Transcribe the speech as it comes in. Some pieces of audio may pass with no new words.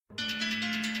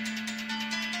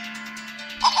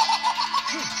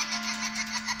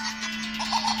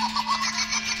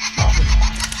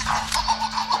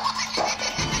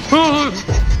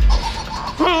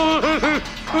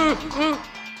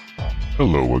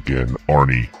Hello again,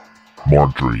 Arnie,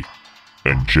 Marjorie,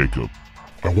 and Jacob.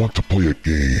 I want to play a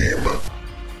game.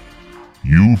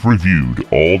 You've reviewed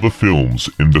all the films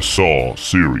in the Saw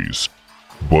series,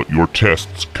 but your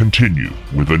tests continue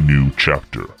with a new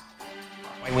chapter.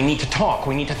 We need to talk,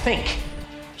 we need to think.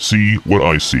 See what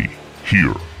I see,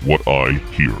 hear what I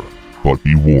hear. But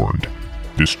be warned,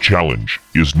 this challenge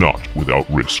is not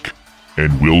without risk,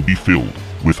 and will be filled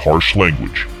with harsh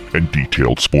language and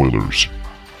detailed spoilers.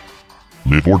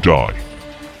 Live or die.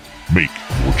 Make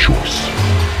your choice.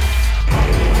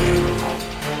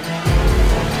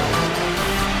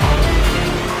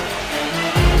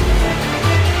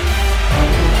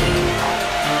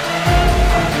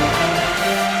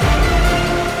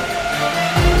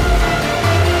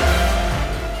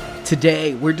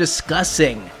 Today, we're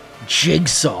discussing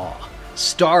Jigsaw,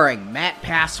 starring Matt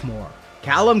Passmore,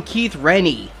 Callum Keith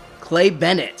Rennie, Clay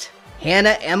Bennett,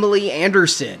 Hannah Emily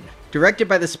Anderson, directed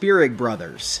by the Spierig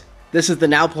brothers. This is the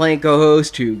now playing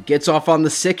co-host who gets off on the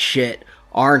sick shit,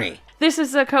 Arnie. This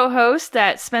is a co-host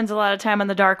that spends a lot of time on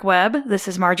the dark web. This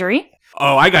is Marjorie.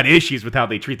 Oh, I got issues with how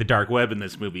they treat the dark web in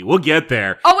this movie. We'll get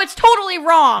there. Oh, it's totally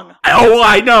wrong! Oh,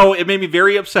 I know. It made me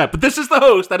very upset. But this is the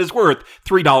host that is worth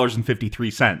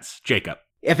 $3.53. Jacob.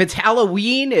 If it's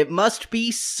Halloween, it must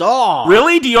be Saw.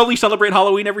 Really? Do you only celebrate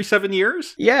Halloween every 7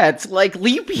 years? Yeah, it's like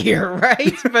leap year,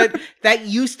 right? But that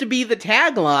used to be the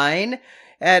tagline.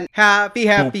 And happy,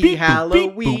 happy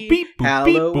Halloween,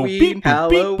 Halloween,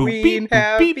 Halloween,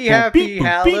 happy, happy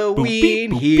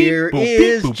Halloween, here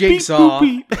is Jigsaw.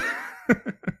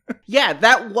 Yeah,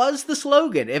 that was the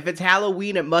slogan. If it's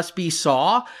Halloween, it must be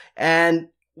Saw. And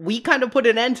we kind of put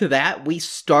an end to that. We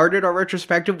started our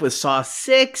retrospective with Saw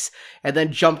 6, and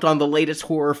then jumped on the latest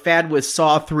horror fad with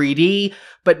Saw 3D,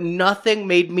 but nothing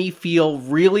made me feel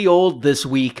really old this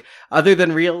week, other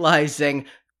than realizing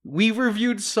we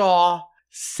reviewed Saw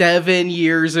 7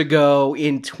 years ago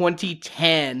in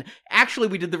 2010. Actually,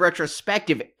 we did the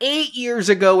retrospective 8 years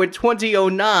ago in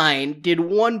 2009, did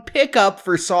one pickup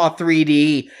for Saw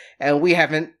 3D, and we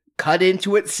haven't cut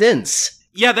into it since.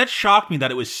 Yeah, that shocked me that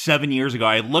it was 7 years ago.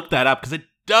 I looked that up because it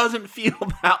doesn't feel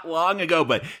that long ago,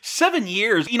 but 7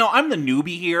 years, I'm the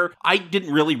newbie here. I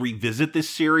didn't really revisit this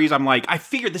series. I'm like, I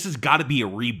figured this has got to be a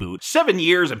reboot. 7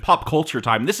 years in pop culture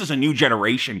time, this is a new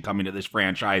generation coming to this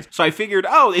franchise. So I figured,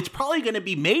 it's probably going to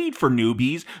be made for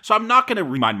newbies, so I'm not going to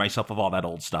remind myself of all that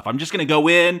old stuff. I'm just going to go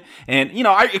in and,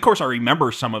 of course I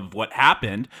remember some of what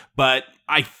happened, but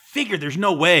I figured there's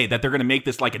no way that they're going to make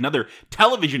this like another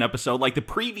television episode like the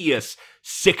previous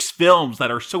 6 films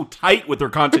that are so tight with their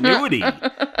continuity.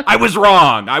 I was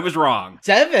wrong.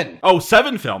 7. Oh,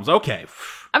 7 films. Okay.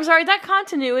 I'm sorry, that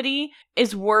continuity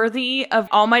is worthy of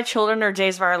All My Children or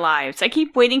Days of Our Lives. I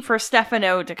keep waiting for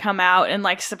Stefano to come out and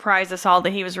surprise us all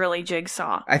that he was really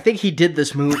Jigsaw. I think he did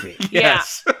this movie.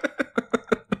 Yes. Yeah.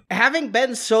 Having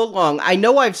been so long, I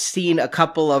know I've seen a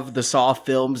couple of the Saw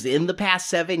films in the past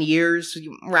 7 years.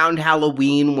 Around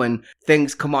Halloween, when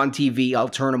things come on TV, I'll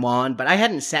turn them on. But I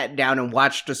hadn't sat down and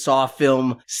watched a Saw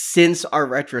film since our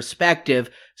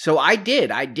retrospective. So I did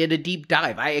a deep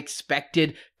dive. I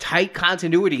expected tight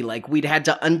continuity, like we'd had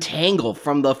to untangle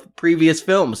from the previous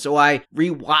film. So I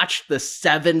rewatched the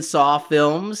 7 Saw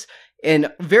films in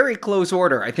very close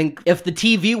order. I think if the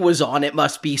TV was on, it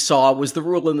must be Saw was the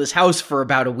rule in this house for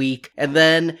about a week. And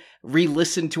then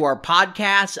re-listened to our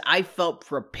podcast. I felt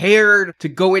prepared to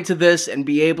go into this and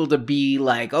be able to be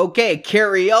like, okay,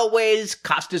 Carrie Elways,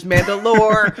 Costas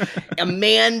Mandylor,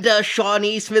 Amanda,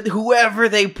 Shawnee Smith, whoever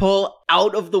they pull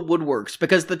out of the woodworks,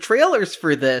 because the trailers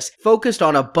for this focused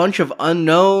on a bunch of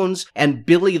unknowns and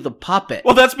Billy the Puppet.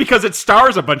 Well, that's because it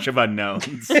stars a bunch of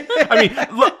unknowns. I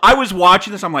mean, look, I was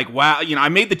watching this, I'm like, wow, I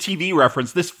made the TV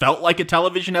reference. This felt like a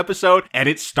television episode, and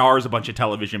it stars a bunch of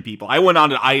television people. I went on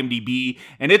to IMDb,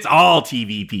 and it's all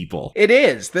TV people. It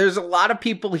is. There's a lot of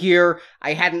people here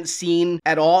I hadn't seen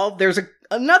at all. There's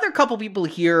another couple people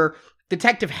here.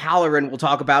 Detective Halloran we'll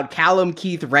talk about. Callum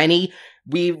Keith Rennie.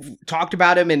 We've talked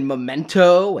about him in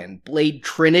Memento and Blade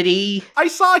Trinity. I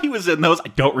saw he was in those. I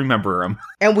don't remember him.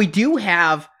 And we do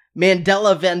have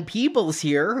Mandela Van Peebles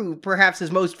here, who perhaps is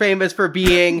most famous for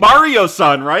being Mario's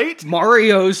son, right?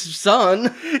 Mario's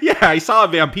son. Yeah, I saw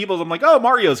Van Peebles. I'm like, oh,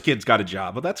 Mario's kid's got a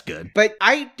job. Well, that's good. But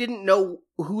I didn't know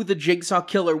who the Jigsaw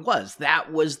Killer was.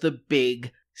 That was the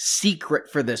big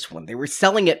secret for this one. They were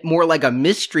selling it more like a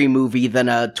mystery movie than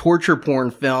a torture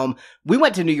porn film. We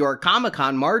went to New York Comic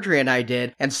Con, Marjorie and I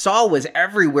did, and Saw was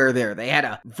everywhere there. They had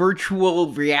a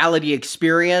virtual reality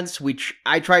experience, which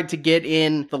I tried to get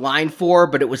in the line for,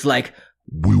 but it was like,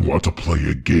 We want to play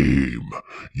a game.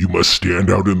 You must stand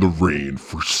out in the rain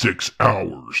for 6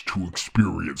 hours to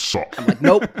experience Saw. I'm like,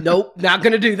 nope, not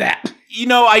gonna do that.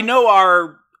 I know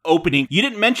our opening, you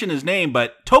didn't mention his name,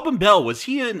 but Tobin Bell, was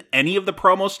he in any of the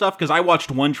promo stuff? Because I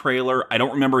watched one trailer. I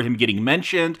don't remember him getting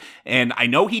mentioned, and I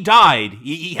know he died.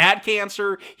 He had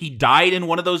cancer. He died in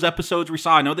one of those episodes we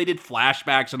saw. I know they did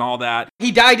flashbacks and all that.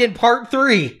 He died in part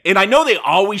 3. And I know they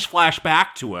always flash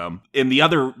back to him in the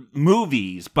other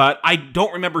movies, but I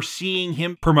don't remember seeing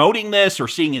him promoting this or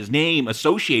seeing his name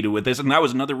associated with this, and that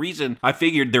was another reason I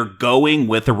figured they're going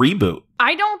with a reboot.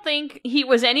 I don't think he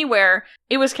was anywhere.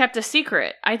 It was kept a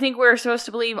secret. I think we were supposed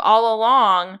to believe all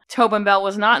along Tobin Bell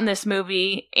was not in this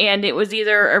movie, and it was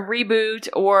either a reboot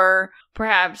or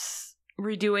perhaps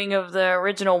redoing of the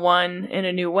original one in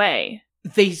a new way.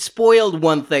 They spoiled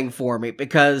one thing for me,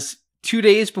 because 2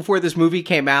 days before this movie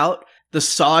came out, the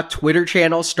Saw Twitter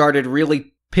channel started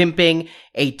really pimping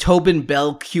a Tobin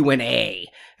Bell Q&A.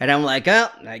 And I'm like, oh,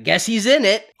 I guess he's in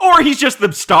it. Or he's just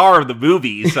the star of the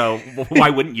movie, so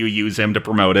why wouldn't you use him to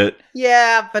promote it?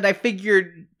 Yeah, but I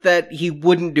figured that he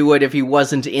wouldn't do it if he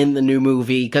wasn't in the new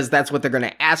movie, because that's what they're going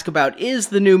to ask about is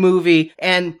the new movie.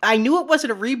 And I knew it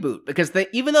wasn't a reboot, because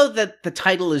even though the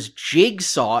title is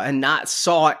Jigsaw and not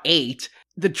Saw 8,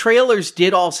 the trailers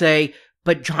did all say,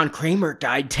 but John Kramer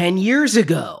died 10 years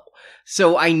ago.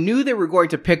 So I knew they were going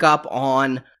to pick up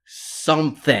on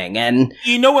something. And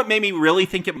you know what made me really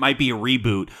think it might be a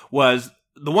reboot was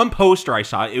the one poster I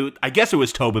saw. I guess it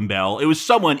was Tobin Bell. It was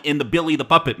someone in the Billy the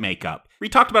Puppet makeup. We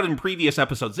talked about it in previous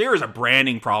episodes. There is a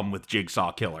branding problem with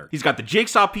Jigsaw Killer. He's got the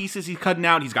jigsaw pieces he's cutting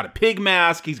out. He's got a pig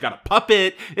mask. He's got a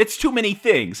puppet. It's too many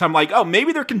things. I'm like, oh,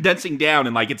 maybe they're condensing down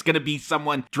and like it's going to be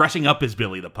someone dressing up as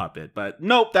Billy the Puppet. But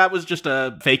nope, that was just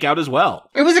a fake out as well.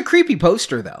 It was a creepy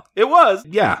poster, though. It was.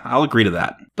 Yeah, I'll agree to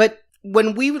that. But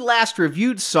when we last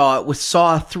reviewed Saw, it was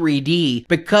Saw 3D,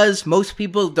 because most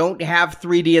people don't have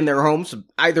 3D in their homes,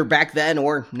 either back then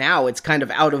or now. It's kind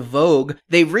of out of vogue.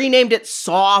 They renamed it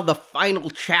Saw the Final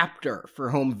Chapter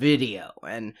for home video,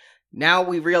 and now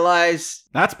we realize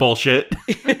that's bullshit.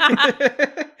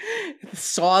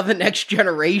 Saw the Next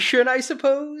Generation, I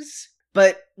suppose?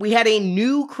 But we had a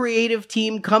new creative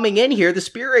team coming in here, the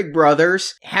Spierig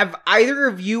brothers. Have either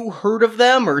of you heard of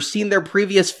them or seen their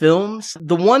previous films?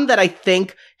 The one that I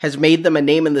think has made them a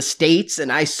name in the States,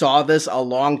 and I saw this a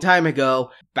long time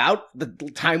ago, about the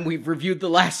time we reviewed the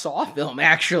last Saw film,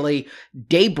 actually,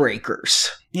 Daybreakers.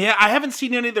 Yeah, I haven't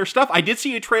seen any of their stuff. I did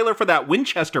see a trailer for that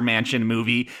Winchester Mansion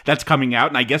movie that's coming out,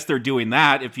 and I guess they're doing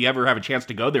that. If you ever have a chance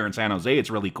to go there in San Jose,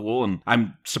 it's really cool, and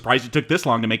I'm surprised it took this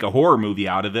long to make a horror movie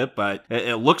out of it, but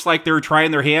it looks like they're trying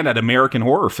their hand at American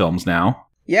horror films now.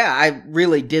 Yeah, I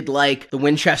really did like the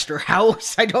Winchester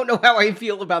House. I don't know how I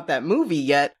feel about that movie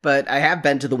yet, but I have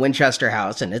been to the Winchester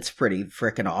House, and it's pretty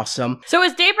freaking awesome. So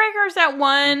is Daybreakers that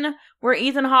one where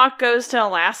Ethan Hawke goes to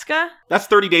Alaska? That's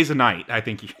 30 Days a Night, I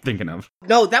think you're thinking of.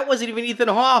 No, that wasn't even Ethan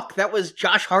Hawke. That was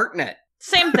Josh Hartnett.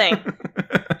 Same thing.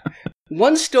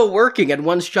 One's still working, and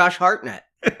one's Josh Hartnett.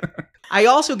 I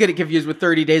also get it confused with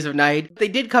 30 Days of Night. They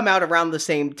did come out around the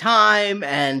same time,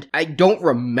 and I don't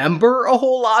remember a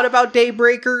whole lot about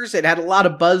Daybreakers. It had a lot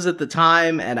of buzz at the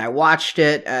time, and I watched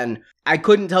it, and I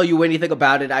couldn't tell you anything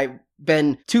about it. I've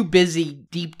been too busy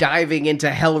deep diving into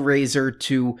Hellraiser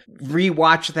to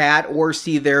rewatch that or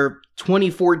see their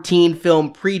 2014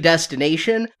 film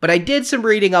Predestination, but I did some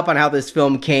reading up on how this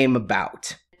film came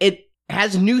about. It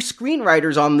has new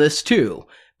screenwriters on this, too.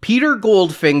 Peter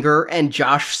Goldfinger and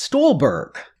Josh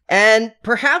Stolberg. And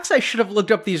perhaps I should have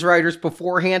looked up these writers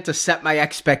beforehand to set my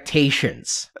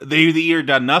expectations. They've either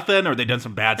done nothing or they've done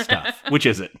some bad stuff. Which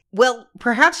is it? Well,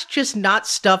 perhaps just not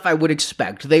stuff I would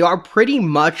expect. They are pretty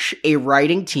much a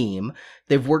writing team.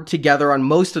 They've worked together on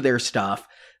most of their stuff.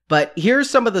 But here's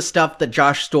some of the stuff that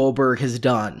Josh Stolberg has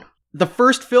done. The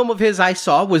first film of his I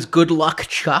saw was Good Luck,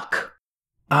 Chuck.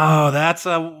 Oh, that's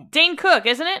Dane Cook,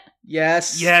 isn't it?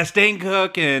 Yes. Yes, Dane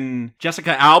Cook and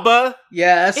Jessica Alba.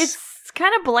 Yes. It's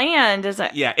kind of bland, is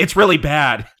it? Yeah, it's really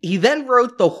bad. He then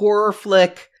wrote the horror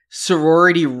flick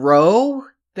Sorority Row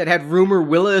that had Rumor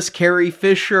Willis, Carrie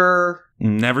Fisher.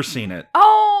 Never seen it.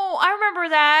 Oh, I remember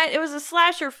that. It was a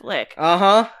slasher flick.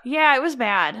 Uh-huh. Yeah, it was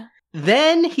bad.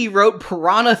 Then he wrote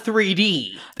Piranha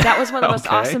 3D. That was one of the most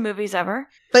Okay. awesome movies ever.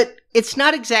 But it's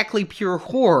not exactly pure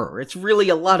horror. It's really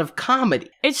a lot of comedy.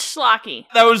 It's schlocky.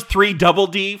 That was 3 Double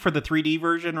D for the 3D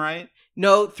version, right?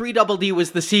 No, 3DD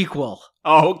was the sequel.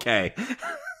 Oh, okay.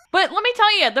 But let me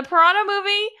tell you, the Piranha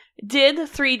movie did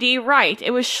 3D right.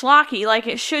 It was schlocky like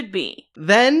it should be.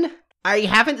 Then, I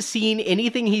haven't seen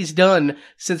anything he's done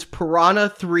since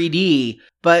Piranha 3D,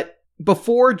 but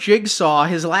before Jigsaw,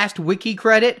 his last wiki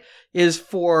credit, is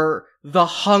for the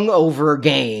Hungover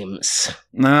Games.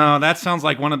 No, that sounds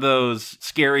like one of those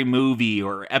scary movie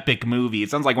or epic movie.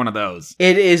 It sounds like one of those.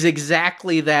 It is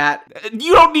exactly that.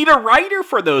 You don't need a writer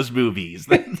for those movies.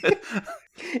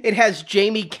 It has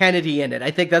Jamie Kennedy in it.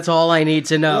 I think that's all I need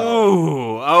to know.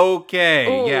 Oh, okay.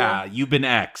 Ooh. Yeah, you've been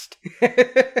X'd. I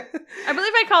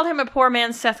believe I called him a poor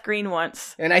man's Seth Green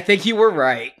once. And I think you were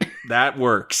right. That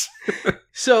works.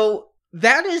 So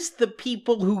that is the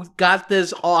people who got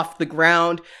this off the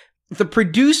ground. The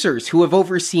producers who have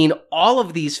overseen all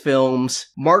of these films,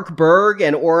 Mark Berg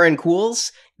and Oren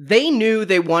Koules, they knew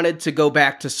they wanted to go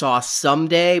back to Saw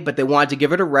someday, but they wanted to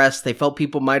give it a rest. They felt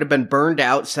people might have been burned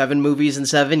out, 7 movies in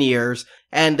 7 years,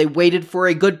 and they waited for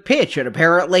a good pitch. And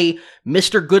apparently,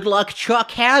 Mr. Good Luck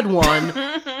Chuck had one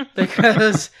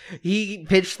because he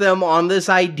pitched them on this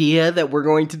idea that we're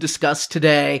going to discuss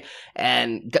today.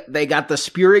 And they got the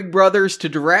Spierig brothers to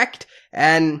direct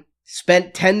and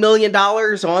spent $10 million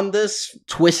on this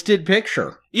twisted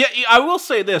picture. Yeah, I will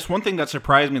say this. One thing that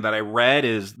surprised me that I read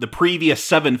is the previous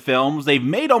 7 films, they've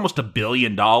made almost $1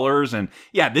 billion. And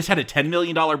yeah, this had a $10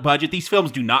 million budget. These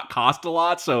films do not cost a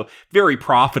lot, so very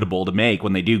profitable to make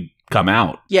when they do come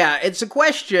out. Yeah, it's a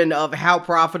question of how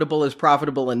profitable is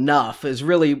profitable enough, is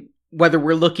really whether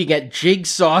we're looking at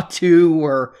Jigsaw 2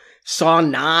 or Saw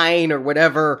 9 or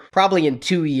whatever, probably in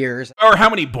 2 years. Or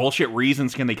how many bullshit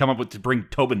reasons can they come up with to bring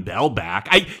Tobin Bell back?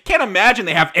 I can't imagine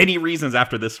they have any reasons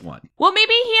after this one. Well,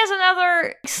 maybe he has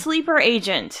another sleeper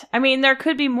agent. I mean, there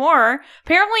could be more.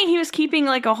 Apparently, he was keeping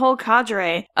like a whole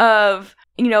cadre of,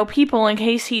 people in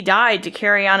case he died to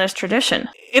carry on his tradition.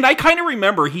 And I kind of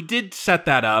remember he did set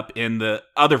that up in the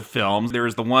other films. There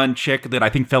was the one chick that I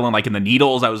think fell in the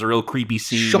needles. That was a real creepy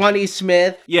scene. Shawnee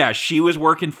Smith. Yeah, she was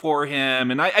working for him.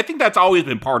 And I think that's always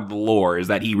been part of the lore, is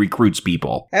that he recruits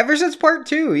people. Ever since part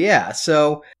 2, yeah.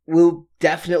 So we'll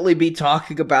definitely be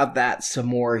talking about that some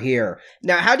more here.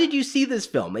 Now, how did you see this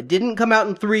film? It didn't come out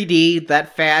in 3D.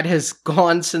 That fad has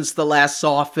gone since the last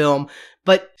Saw film.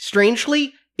 But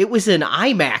strangely, it was in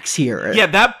IMAX here. Yeah,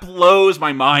 that blows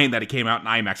my mind that it came out in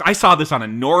IMAX. I saw this on a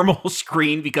normal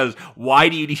screen because why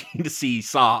do you need to see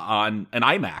Saw on an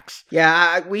IMAX?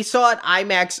 Yeah, we saw it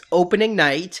IMAX opening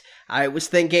night. I was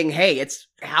thinking, hey, it's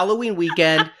Halloween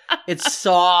weekend. It's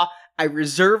Saw. I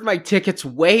reserved my tickets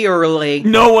way early.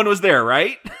 No one was there,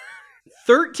 right?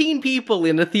 13 people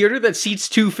in a theater that seats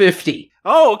 250.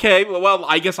 Oh, okay. Well,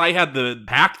 I guess I had the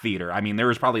packed theater. I mean, there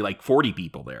was probably like 40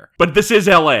 people there. But this is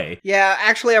LA. Yeah,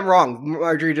 actually, I'm wrong.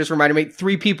 Marjorie just reminded me,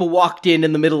 3 people walked in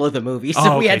the middle of the movie,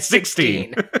 so we had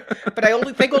 16. But I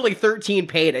think only 13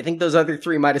 paid. I think those other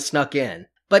 3 might have snuck in.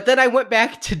 But then I went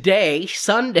back today,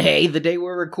 Sunday, the day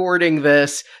we're recording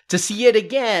this, to see it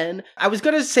again. I was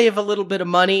going to save a little bit of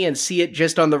money and see it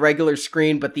just on the regular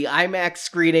screen, but the IMAX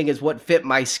screening is what fit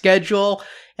my schedule,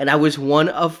 and I was one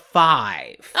of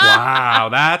 5. Wow,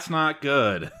 that's not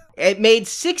good. It made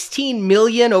 $16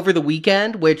 million over the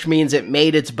weekend, which means it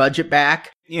made its budget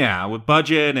back. Yeah, with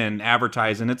budget and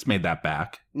advertising, it's made that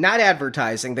back. Not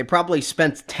advertising. They probably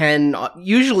spent 10.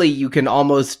 Usually you can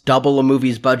almost double a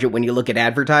movie's budget when you look at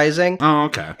advertising. Oh,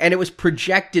 okay. And it was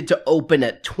projected to open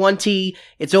at 20.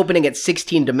 It's opening at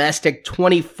 16 domestic,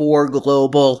 24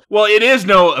 global. Well, it is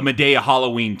no Medea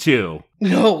Halloween 2.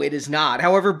 No, it is not.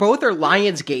 However, both are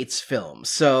Lionsgate's films.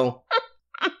 So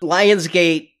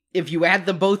Lionsgate, if you add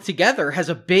them both together, has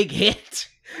a big hit.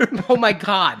 Oh my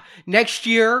God. Next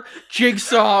year,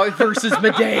 Jigsaw versus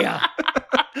Medea.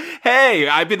 Hey,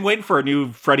 I've been waiting for a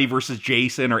new Freddy versus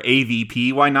Jason or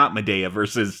AVP. Why not Medea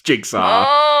versus Jigsaw?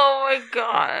 Oh my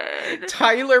God.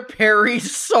 Tyler Perry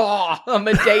Saw, a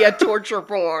Medea torture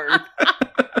porn.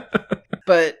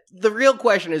 But the real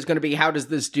question is going to be, how does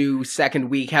this do second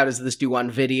week? How does this do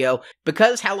on video?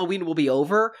 Because Halloween will be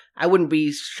over, I wouldn't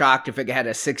be shocked if it had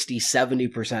a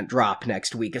 60-70% drop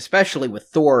next week, especially with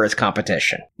Thor as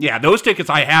competition. Yeah, those tickets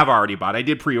I have already bought. I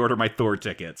did pre-order my Thor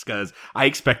tickets because I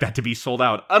expect that to be sold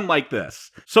out, unlike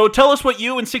this. So tell us what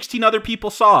you and 16 other people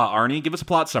saw, Arnie. Give us a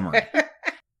plot summary.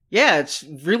 Yeah, it's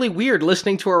really weird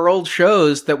listening to our old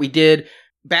shows that we did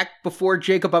back before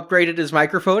Jacob upgraded his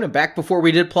microphone and back before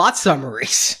we did plot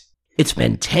summaries. It's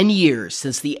been 10 years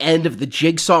since the end of the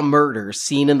Jigsaw murders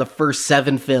seen in the first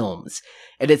 7 films,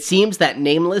 and it seems that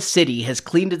nameless city has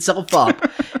cleaned itself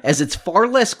up as it's far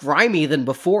less grimy than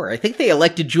before. I think they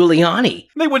elected Giuliani.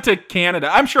 They went to Canada.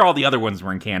 I'm sure all the other ones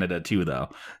were in Canada too, though.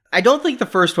 I don't think the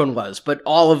first one was, but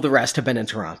all of the rest have been in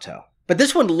Toronto. But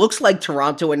this one looks like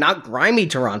Toronto and not grimy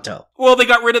Toronto. Well, they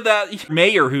got rid of that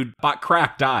mayor who bought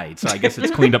crack, died, so I guess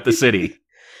it's cleaned up the city.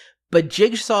 But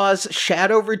Jigsaw's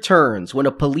shadow returns when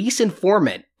a police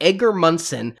informant, Edgar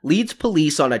Munson, leads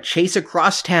police on a chase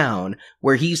across town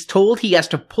where he's told he has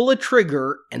to pull a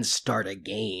trigger and start a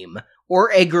game, or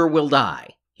Edgar will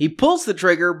die. He pulls the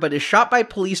trigger but is shot by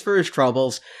police for his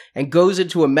troubles and goes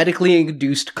into a medically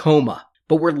induced coma.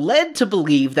 But we're led to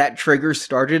believe that trigger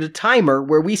started a timer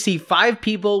where we see 5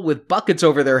 people with buckets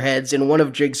over their heads in one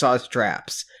of Jigsaw's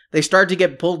traps. They start to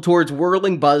get pulled towards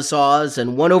whirling buzzsaws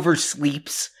and one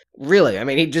oversleeps. Really, I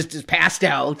mean, he just is passed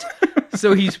out.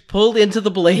 So he's pulled into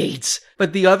the blades.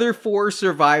 But the other 4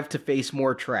 survive to face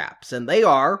more traps. And they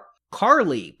are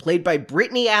Carly, played by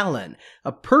Brittany Allen,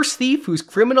 a purse thief whose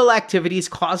criminal activities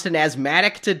caused an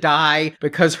asthmatic to die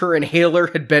because her inhaler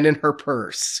had been in her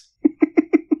purse.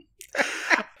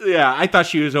 Yeah, I thought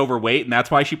she was overweight, and that's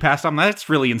why she passed on. That's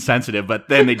really insensitive, but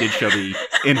then they did show the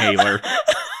inhaler.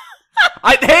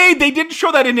 Hey, they didn't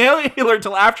show that inhaler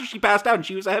until after she passed out, and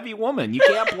she was a heavy woman. You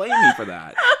can't blame me for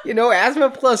that. You know,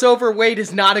 asthma plus overweight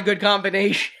is not a good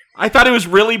combination. I thought it was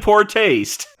really poor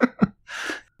taste.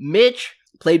 Mitch,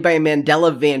 played by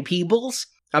Mandela Van Peebles,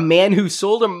 a man who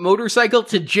sold a motorcycle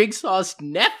to Jigsaw's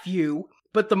nephew,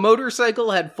 but the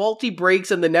motorcycle had faulty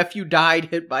brakes and the nephew died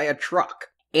hit by a truck.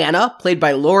 Anna, played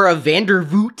by Laura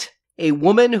Vandervoot, a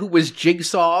woman who was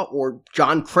Jigsaw or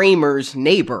John Kramer's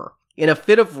neighbor. In a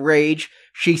fit of rage,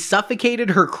 she suffocated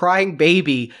her crying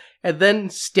baby and then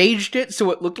staged it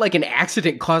so it looked like an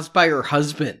accident caused by her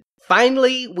husband.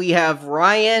 Finally, we have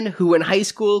Ryan, who in high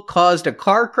school caused a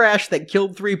car crash that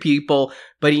killed 3 people,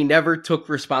 but he never took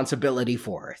responsibility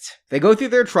for it. They go through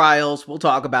their trials, we'll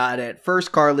talk about it.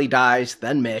 First Carly dies,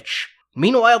 then Mitch.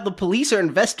 Meanwhile, the police are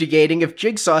investigating if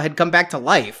Jigsaw had come back to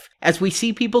life. As we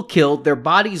see people killed, their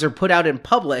bodies are put out in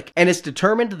public, and it's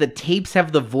determined the tapes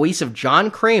have the voice of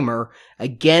John Kramer,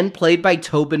 again played by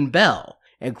Tobin Bell,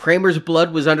 and Kramer's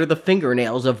blood was under the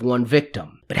fingernails of one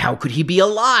victim. But how could he be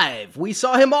alive? We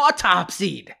saw him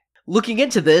autopsied! Looking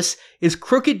into this is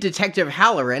crooked Detective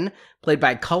Halloran, played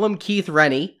by Cullum Keith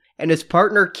Rennie, and his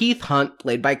partner Keith Hunt,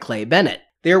 played by Clay Bennett.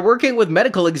 They are working with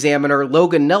medical examiner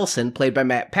Logan Nelson, played by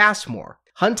Matt Passmore.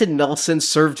 Hunt and Nelson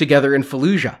served together in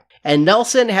Fallujah. And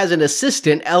Nelson has an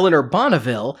assistant, Eleanor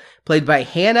Bonneville, played by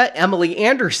Hannah Emily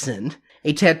Anderson,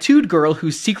 a tattooed girl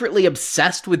who's secretly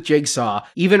obsessed with Jigsaw,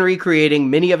 even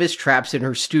recreating many of his traps in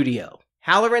her studio.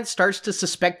 Halloran starts to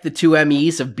suspect the 2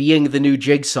 MEs of being the new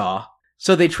Jigsaw,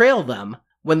 so they trail them.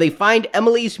 When they find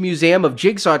Emily's museum of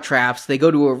Jigsaw traps, they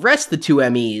go to arrest the 2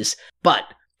 MEs, but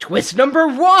twist number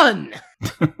 1!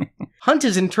 Hunt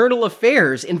is internal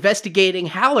affairs, investigating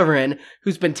Halloran,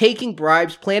 who's been taking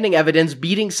bribes, planting evidence,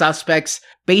 beating suspects,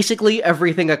 basically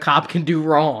everything a cop can do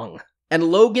wrong. And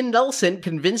Logan Nelson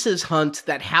convinces Hunt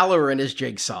that Halloran is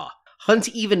Jigsaw. Hunt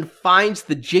even finds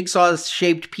the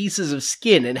Jigsaw-shaped pieces of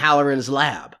skin in Halloran's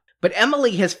lab. But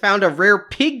Emily has found a rare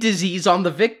pig disease on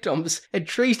the victims and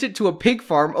traced it to a pig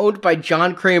farm owned by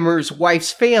John Kramer's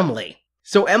wife's family.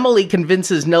 So Emily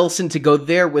convinces Nelson to go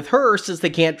there with her since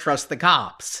they can't trust the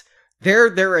cops.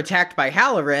 They're attacked by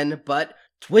Halloran, but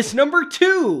twist number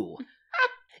 2!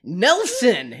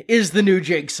 Nelson is the new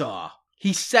Jigsaw.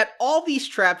 He set all these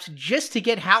traps just to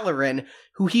get Halloran,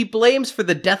 who he blames for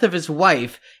the death of his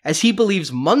wife, as he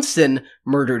believes Munson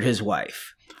murdered his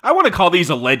wife. I want to call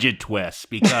these alleged twists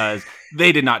because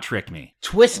they did not trick me.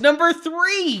 Twist number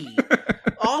 3!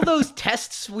 All those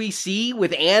tests we see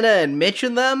with Anna and Mitch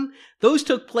in them, those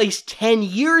took place 10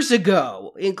 years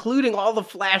ago, including all the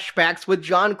flashbacks with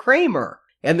John Kramer.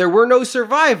 And there were no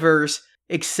survivors,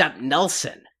 except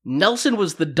Nelson. Nelson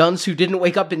was the dunce who didn't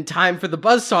wake up in time for the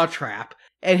buzzsaw trap,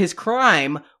 and his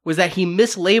crime was that he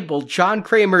mislabeled John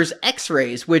Kramer's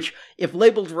x-rays, which, if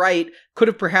labeled right, could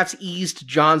have perhaps eased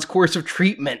John's course of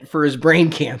treatment for his brain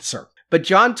cancer. But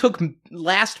John took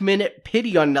last-minute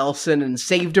pity on Nelson and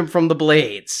saved him from the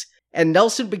blades. And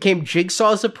Nelson became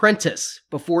Jigsaw's apprentice,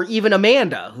 before even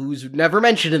Amanda, who's never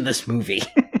mentioned in this movie.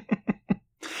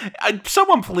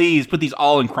 Someone please put these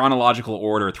all in chronological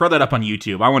order. Throw that up on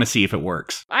YouTube. I want to see if it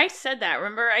works. I said that,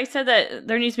 remember? I said that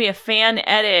there needs to be a fan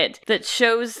edit that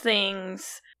shows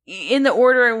things in the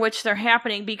order in which they're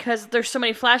happening because there's so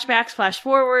many flashbacks, flash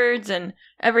forwards, and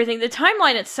everything. The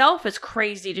timeline itself is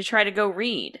crazy to try to go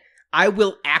read. I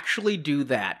will actually do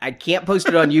that. I can't post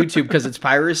it on YouTube because it's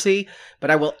piracy,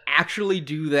 but I will actually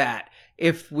do that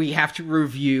if we have to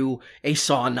review a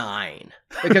Saw 9.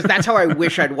 Because that's how I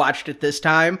wish I'd watched it this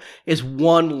time, is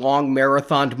one long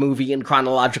marathon movie in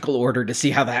chronological order to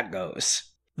see how that goes.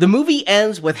 The movie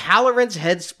ends with Halloran's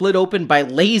head split open by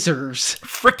lasers.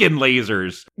 Frickin'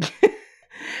 lasers.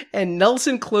 And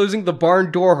Nelson closing the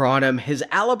barn door on him, his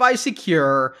alibi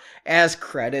secure, as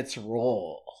credits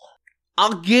roll.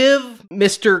 I'll give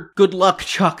Mr. Good Luck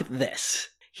Chuck this.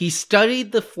 He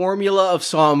studied the formula of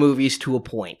Saw movies to a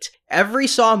point. Every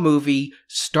Saw movie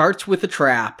starts with a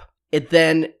trap. It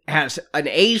then has an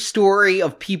A story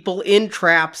of people in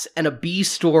traps and a B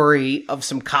story of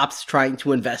some cops trying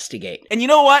to investigate. And you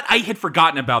know what? I had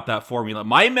forgotten about that formula.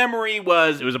 My memory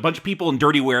was it was a bunch of people in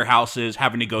dirty warehouses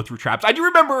having to go through traps. I do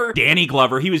remember Danny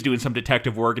Glover. He was doing some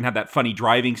detective work and had that funny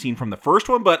driving scene from the first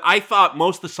one, but I thought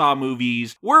most of the Saw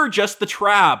movies were just the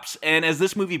traps. And as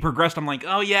this movie progressed, I'm like,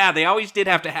 oh yeah, they always did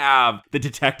have to have the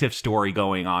detective story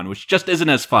going on, which just isn't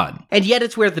as fun. And yet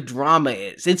it's where the drama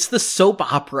is. It's the soap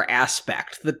opera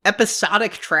aspect. The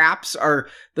episodic traps are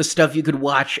the stuff you could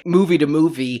watch movie to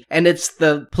movie, and it's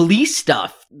the police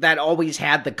stuff that always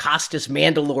had the Costas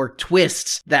Mandalore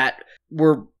twists that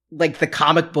were like the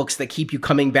comic books that keep you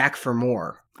coming back for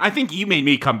more. I think you made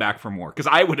me come back for more, because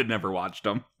I would have never watched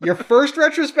them. Your first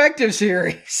retrospective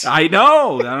series. I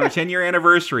know! On our 10-year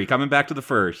anniversary, coming back to the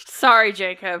first. Sorry,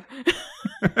 Jacob.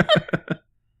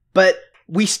 But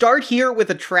we start here with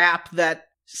a trap that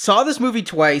saw this movie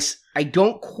twice. I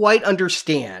don't quite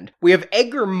understand. We have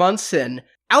Edgar Munson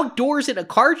outdoors in a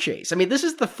car chase. I mean, this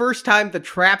is the first time the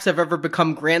traps have ever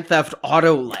become Grand Theft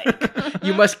Auto-like.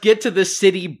 You must get to the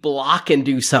city block and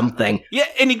do something. Yeah,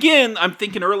 and again, I'm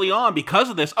thinking early on, because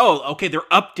of this, okay, they're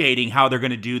updating how they're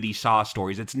going to do these Saw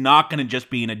stories. It's not going to just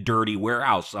be in a dirty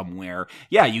warehouse somewhere.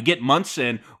 Yeah, you get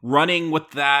Munson running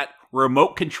with that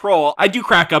remote control. I do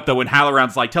crack up though when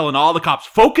Halloran's like telling all the cops,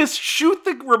 focus, shoot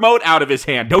the remote out of his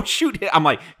hand. Don't shoot him. I'm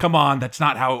like, come on, that's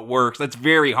not how it works. That's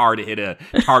very hard to hit a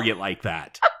target like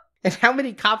that. And how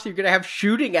many cops are you going to have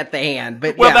shooting at the hand?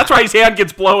 But well, yeah. That's why his hand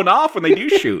gets blown off when they do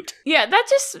shoot. Yeah, that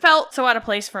just felt so out of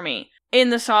place for me in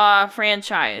the Saw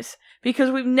franchise.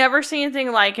 Because we've never seen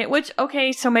anything like it, which,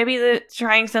 okay, so maybe they're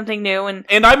trying something new. And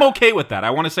I'm okay with that. I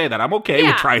want to say that. I'm okay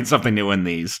with trying something new in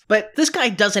these. But this guy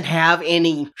doesn't have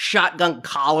any shotgun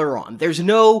collar on. There's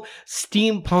no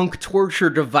steampunk torture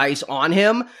device on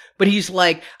him. But he's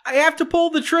like, I have to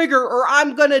pull the trigger or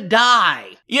I'm gonna die.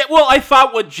 Yeah, well, I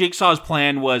thought what Jigsaw's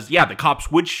plan was, the cops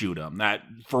would shoot him. That,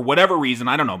 for whatever reason,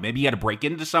 I don't know, maybe he had to break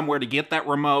into somewhere to get that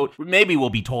remote. Maybe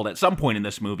we'll be told at some point in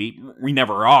this movie. We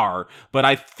never are. But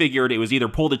I figured it was either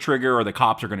pull the trigger or the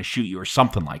cops are going to shoot you or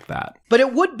something like that. But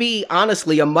it would be,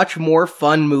 honestly, a much more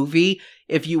fun movie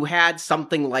if you had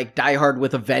something like Die Hard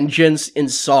with a Vengeance in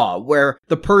Saw, where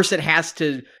the person has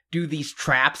to do these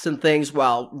traps and things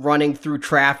while running through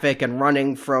traffic and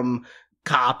running from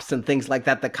cops and things like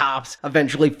that. The cops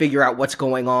eventually figure out what's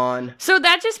going on. So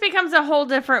that just becomes a whole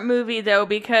different movie, though,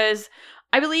 because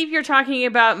I believe you're talking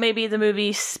about maybe the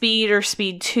movie Speed or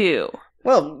Speed 2.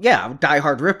 Well, yeah, Die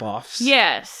Hard ripoffs.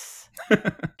 Yes.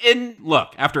 And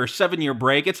look, after a 7-year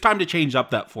break, it's time to change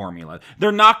up that formula.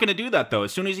 They're not going to do that, though.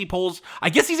 As soon as he pulls, I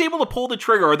guess he's able to pull the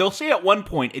trigger, or they'll say at one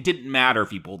point, it didn't matter if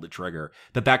he pulled the trigger,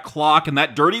 that clock in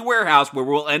that dirty warehouse where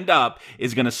we'll end up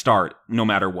is going to start no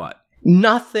matter what.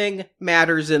 Nothing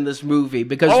matters in this movie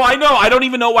because... Oh, I know. I don't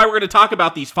even know why we're going to talk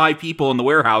about these 5 people in the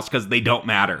warehouse, because they don't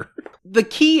matter. The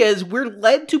key is we're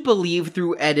led to believe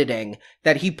through editing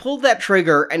that he pulled that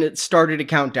trigger and it started a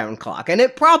countdown clock. And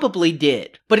it probably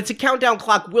did. But it's a countdown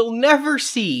clock we'll never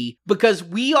see because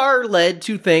we are led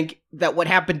to think that what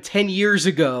happened 10 years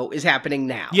ago is happening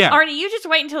now. Yeah. Arnie, you just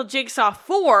wait until Jigsaw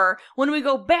 4 when we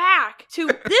go back to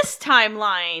this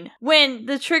timeline when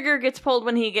the trigger gets pulled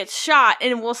when he gets shot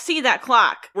and we'll see that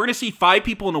clock. We're going to see 5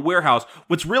 people in a warehouse.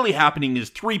 What's really happening is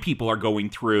 3 people are going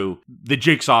through the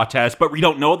Jigsaw test, but we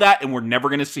don't know that and we're never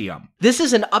going to see them. This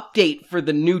is an update for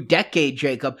the new decade,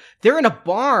 Jacob. They're in a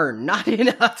barn, not in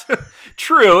a...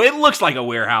 True, it looks like a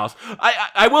warehouse.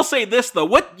 I will say this, though.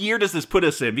 What year does this put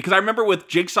us in? Because I remember with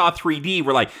Jigsaw 3D,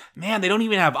 we're like, man, they don't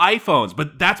even have iPhones.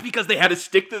 But that's because they had to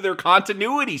stick to their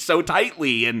continuity so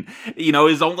tightly. And,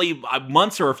 is only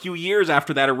months or a few years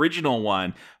after that original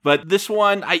one. But this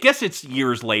one, I guess it's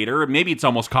years later. Maybe it's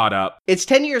almost caught up. It's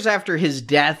 10 years after his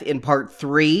death in part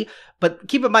 3. But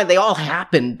keep in mind, they all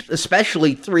happened,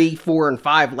 especially 3, 4, and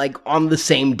 5, like on the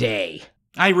same day.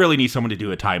 I really need someone to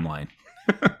do a timeline.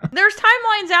 There's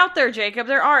timelines out there, Jacob.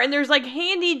 There are. And there's like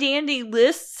handy dandy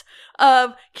lists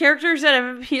of characters that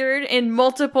have appeared in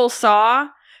multiple Saw.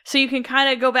 So you can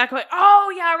kind of go back and like,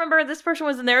 oh yeah, I remember this person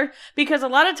was in there. Because a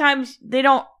lot of times they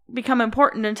don't become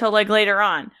important until like later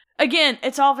on. Again,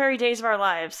 it's all very Days of Our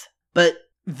Lives. But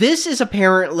this is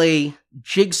apparently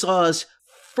Jigsaw's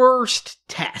first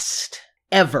test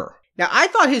ever. Now, I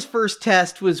thought his first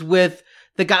test was with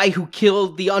the guy who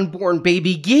killed the unborn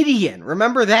baby Gideon.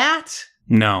 Remember that?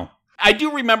 No. I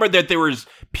do remember that there was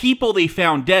people they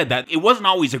found dead, that it wasn't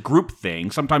always a group thing.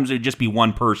 Sometimes it would just be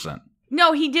one person.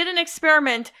 No, he did an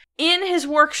experiment in his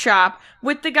workshop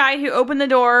with the guy who opened the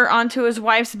door onto his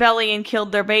wife's belly and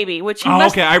killed their baby, which he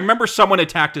okay. I remember someone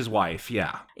attacked his wife,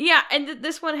 yeah. Yeah, and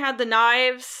this one had the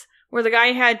knives where the guy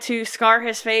had to scar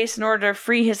his face in order to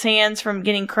free his hands from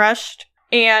getting crushed.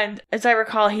 And as I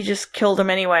recall, he just killed him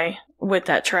anyway with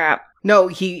that trap. No,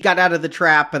 he got out of the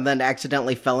trap and then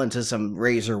accidentally fell into some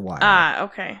razor wire. Ah,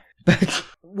 okay. But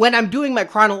when I'm doing my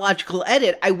chronological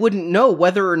edit, I wouldn't know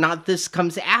whether or not this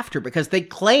comes after, because they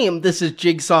claim this is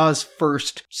Jigsaw's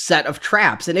first set of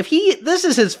traps. And if this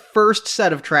is his first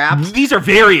set of traps... These are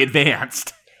very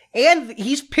advanced. And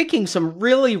he's picking some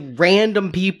really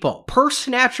random people. Purse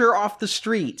snatcher off the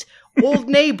street, old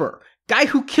neighbor, guy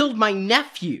who killed my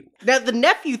nephew. Now, the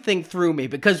nephew thing threw me,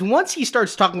 because once he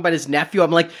starts talking about his nephew,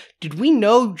 I'm like, did we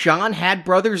know John had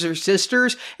brothers or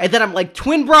sisters? And then I'm like,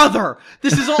 twin brother!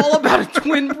 This is all about a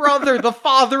twin brother, the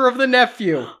father of the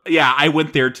nephew. Yeah, I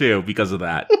went there too because of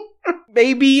that.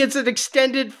 Maybe it's an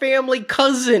extended family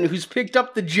cousin who's picked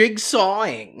up the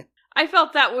jigsawing. I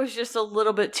felt that was just a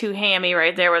little bit too hammy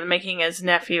right there with making his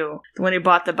nephew when he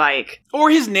bought the bike. Or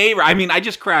his neighbor. I mean, I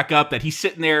just crack up that he's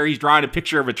sitting there, he's drawing a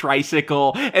picture of a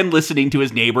tricycle and listening to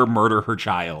his neighbor murder her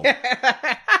child.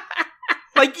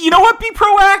 Like, you know what? Be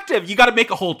proactive. You got to make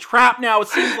a whole trap now. It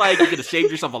seems like you're going to save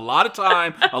yourself a lot of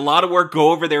time, a lot of work.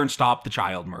 Go over there and stop the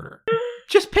child murder.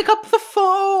 Just pick up the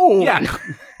phone. Yeah,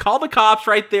 call the cops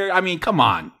right there. I mean, come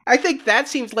on. I think that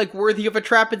seems like worthy of a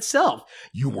trap itself.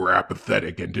 You were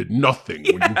apathetic and did nothing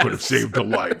when you could have saved a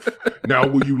life. Now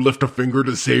will you lift a finger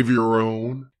to save your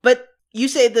own? But you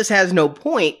say this has no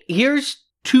point. Here's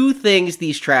two things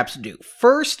these traps do.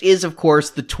 First is, of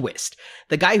course, the twist.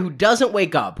 The guy who doesn't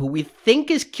wake up, who we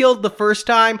think is killed the first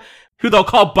time, who they'll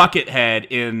call Buckethead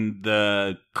in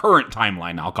the current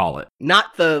timeline, I'll call it.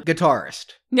 Not the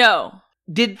guitarist. No.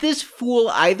 Did this fool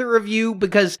either of you?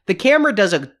 Because the camera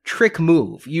does a trick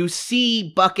move. You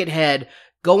see Buckethead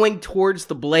going towards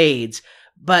the blades,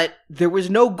 but there was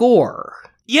no gore.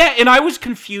 Yeah, and I was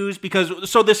confused because,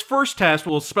 so this first test,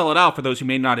 we'll spell it out for those who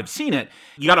may not have seen it.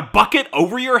 You got a bucket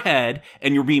over your head,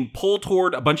 and you're being pulled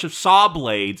toward a bunch of saw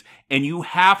blades, and you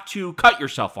have to cut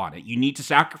yourself on it. You need to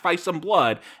sacrifice some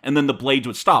blood, and then the blades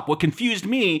would stop. What confused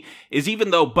me is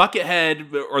even though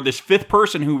Buckethead, or this fifth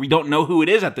person who we don't know who it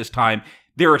is at this time,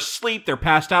 they're asleep, they're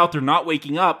passed out, they're not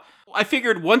waking up, I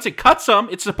figured once it cuts them,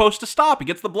 it's supposed to stop. It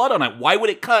gets the blood on it. Why would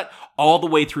it cut all the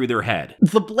way through their head?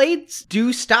 The blades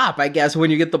do stop, I guess,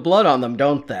 when you get the blood on them,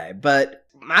 don't they? But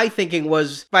my thinking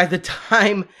was, by the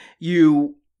time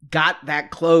you got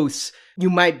that close, you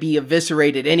might be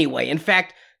eviscerated anyway. In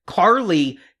fact,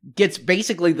 Carly gets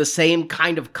basically the same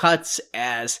kind of cuts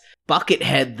as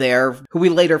Buckethead there, who we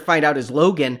later find out is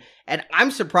Logan. And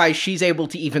I'm surprised she's able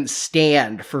to even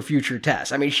stand for future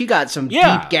tests. I mean, she got some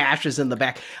deep gashes in the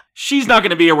back. She's not going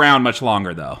to be around much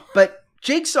longer, though. But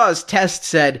Jigsaw's test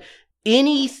said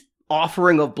any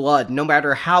offering of blood, no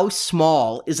matter how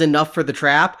small, is enough for the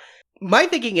trap. My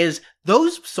thinking is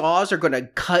those saws are going to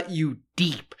cut you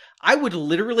deep. I would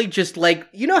literally just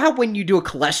you know how when you do a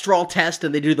cholesterol test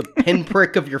and they do the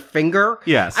pinprick of your finger?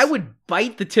 Yes. I would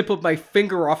bite the tip of my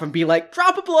finger off and be like,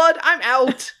 drop of blood, I'm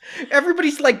out.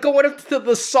 Everybody's going up to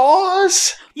the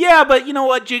saws. Yeah, but you know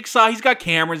what, Jigsaw, he's got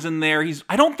cameras in there.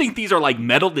 I don't think these are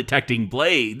metal detecting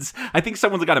blades. I think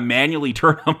someone's got to manually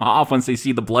turn them off once they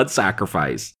see the blood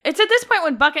sacrifice. It's at this point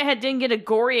when Buckethead didn't get a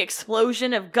gory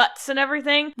explosion of guts and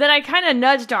everything that I kind of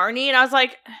nudged Arnie and I was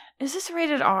like, is this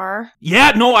rated R?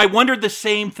 Yeah, no, I wondered the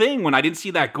same thing when I didn't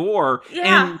see that gore.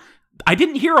 Yeah. And I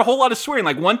didn't hear a whole lot of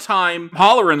swearing. One time,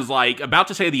 Holloran's about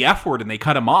to say the F word and they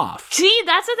cut him off. See,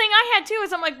 that's the thing I had too,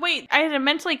 is I'm like, wait, I had to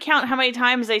mentally count how many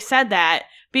times they said that.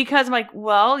 Because I'm like,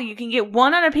 well, you can get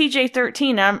one on a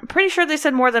PJ-13. I'm pretty sure they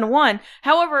said more than one.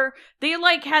 However, they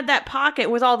had that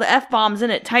pocket with all the F-bombs in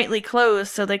it tightly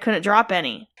closed so they couldn't drop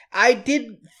any. I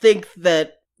did think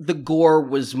that the gore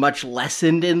was much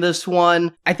lessened in this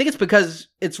one. I think it's because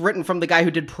it's written from the guy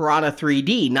who did Piranha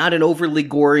 3D, not an overly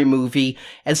gory movie,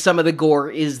 and some of the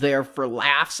gore is there for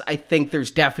laughs. I think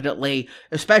there's definitely,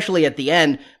 especially at the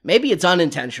end, maybe it's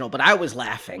unintentional, but I was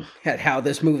laughing at how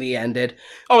this movie ended.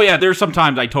 Oh yeah, there's some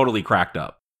times I totally cracked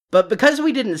up. But because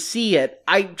we didn't see it,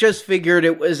 I just figured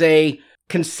it was a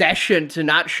concession to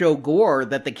not show gore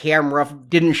that the camera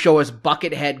didn't show us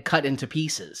Buckethead cut into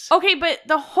pieces. Okay, but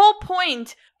the whole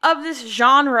point of this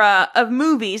genre of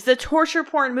movies, the torture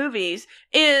porn movies,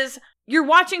 is you're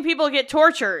watching people get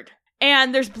tortured,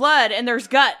 and there's blood, and there's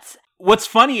guts. What's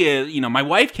funny is, my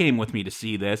wife came with me to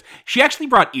see this. She actually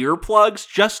brought earplugs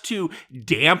just to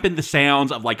dampen the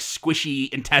sounds of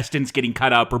squishy intestines getting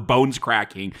cut up or bones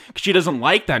cracking. She doesn't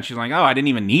like that. She's like, oh, I didn't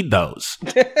even need those.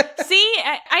 See,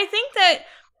 I think that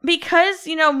because,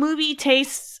 movie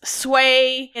tastes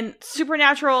sway and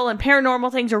supernatural and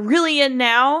paranormal things are really in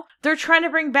now, they're trying to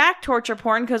bring back torture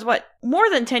porn because more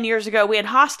than 10 years ago, we had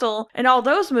Hostel and all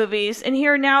those movies, and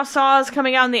here now Saw is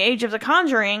coming out in the age of The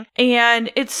Conjuring,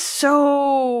 and it's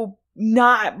so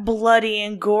not bloody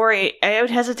and gory. I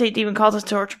would hesitate to even call this a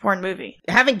torture porn movie.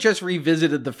 Having just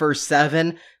revisited the first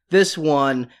 7, this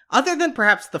one, other than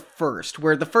perhaps the first,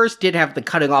 where the first did have the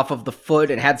cutting off of the foot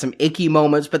and had some icky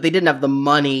moments, but they didn't have the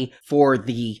money for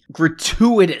the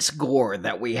gratuitous gore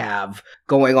that we have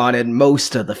going on in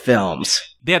most of the films.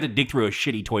 They had to dig through a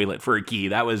shitty toilet for a key.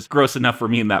 That was gross enough for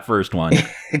me in that first one.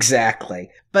 Exactly.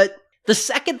 But the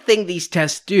second thing these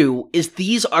tests do is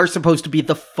these are supposed to be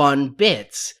the fun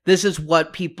bits. This is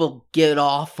what people get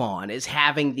off on, is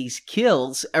having these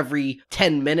kills every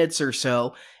 10 minutes or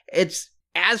so. It's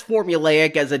as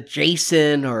formulaic as a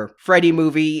Jason or Freddy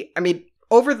movie. I mean,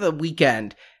 over the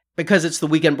weekend, because it's the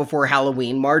weekend before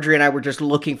Halloween, Marjorie and I were just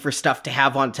looking for stuff to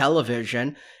have on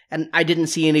television, and I didn't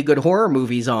see any good horror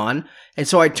movies on, and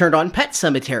so I turned on Pet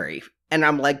Sematary. And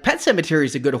I'm like, Pet Sematary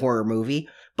is a good horror movie,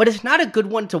 but it's not a good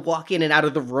one to walk in and out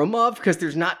of the room of because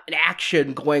there's not an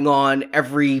action going on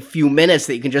every few minutes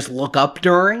that you can just look up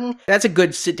during. That's a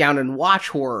good sit down and watch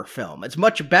horror film. It's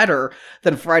much better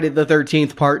than Friday the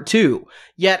 13th Part 2.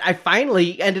 Yet I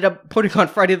finally ended up putting on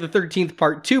Friday the 13th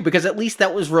Part 2 because at least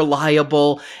that was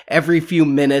reliable. Every few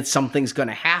minutes something's going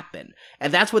to happen.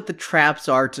 And that's what the traps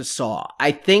are to Saw.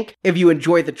 I think if you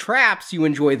enjoy the traps, you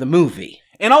enjoy the movie.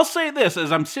 And I'll say this,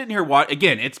 as I'm sitting here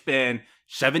again, it's been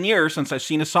 7 years since I've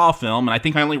seen a Saw film, and I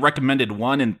think I only recommended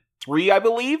 1 and 3, I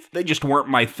believe. They just weren't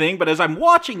my thing, but as I'm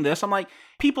watching this, I'm like,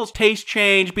 people's taste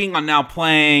change, being on Now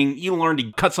Playing, you learn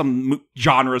to cut some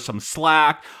genres some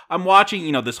slack. I'm watching,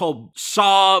 this whole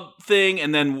Saw thing,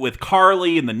 and then with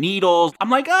Carly and the needles.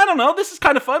 I'm like, I don't know, this is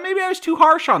kind of fun. Maybe I was too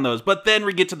harsh on those. But then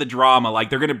we get to the drama, like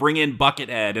they're going to bring in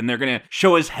Buckethead, and they're going to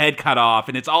show his head cut off,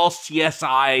 and it's all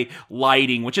CSI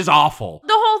lighting, which is awful.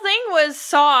 The whole thing was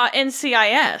Saw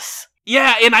NCIS.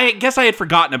 Yeah, and I guess I had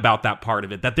forgotten about that part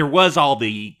of it, that there was all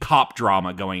the cop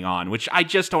drama going on, which I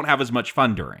just don't have as much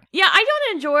fun during. Yeah, I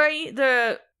don't enjoy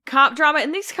the cop drama,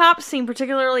 and these cops seem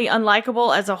particularly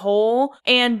unlikable as a whole,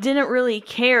 and didn't really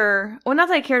care. Well, not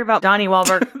that I cared about Donnie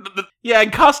Wahlberg. Yeah,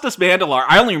 and Costas Mandelar,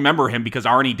 I only remember him because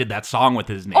Arnie did that song with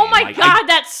his name. Oh my God,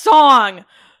 that song!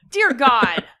 Dear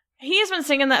God. He has been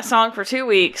singing that song for 2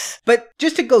 weeks. But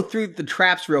just to go through the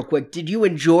traps real quick, did you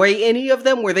enjoy any of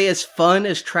them? Were they as fun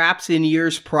as traps in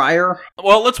years prior?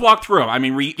 Well, let's walk through them. I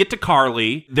mean, we get to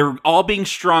Carly. They're all being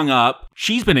strung up.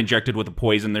 She's been injected with a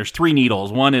poison. There's 3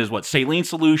 needles. One is saline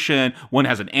solution. One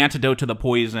has an antidote to the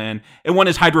poison. And one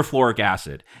is hydrofluoric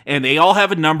acid. And they all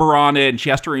have a number on it. And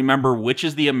she has to remember which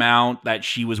is the amount that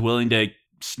she was willing to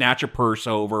snatch a purse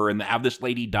over and have this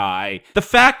lady die. The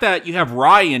fact that you have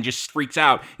Ryan just freaks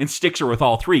out and sticks her with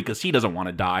all 3 because he doesn't want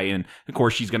to die, and of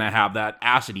course she's going to have that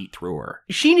acid eat through her.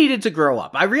 She needed to grow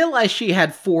up. I realized she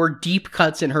had 4 deep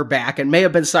cuts in her back and may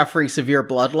have been suffering severe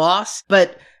blood loss,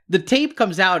 but the tape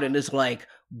comes out and is like,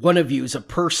 one of you is a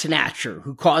purse snatcher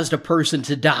who caused a person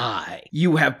to die.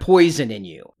 You have poison in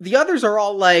you. The others are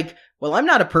all like, well, I'm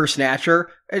not a purse snatcher.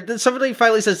 Somebody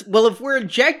finally says, well, if we're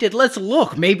injected, let's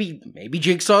look. Maybe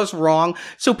Jigsaw's wrong.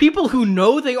 So people who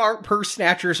know they aren't purse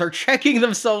snatchers are checking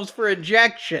themselves for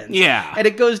injections. Yeah. And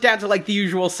it goes down to the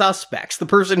usual suspects. The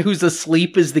person who's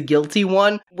asleep is the guilty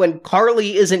one. When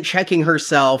Carly isn't checking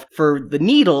herself for the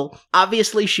needle,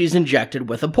 obviously she's injected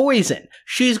with a poison.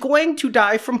 She's going to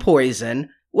die from poison.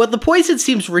 Well, the poison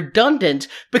seems redundant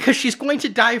because she's going to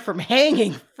die from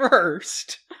hanging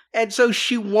first. And so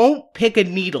she won't pick a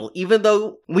needle, even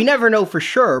though we never know for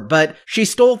sure, but she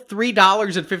stole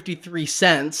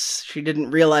 $3.53. She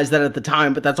didn't realize that at the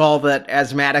time, but that's all that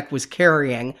Asthmatic was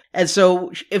carrying. And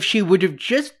so if she would have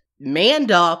just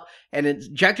manned up and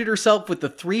injected herself with the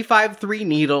 353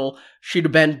 needle, she'd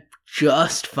have been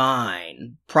just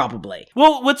fine, probably.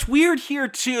 Well, what's weird here,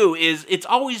 too, is it's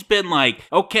always been like,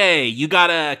 okay, you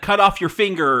gotta cut off your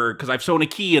finger because I've sewn a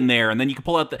key in there, and then you can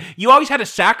pull out you always had to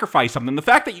sacrifice something. The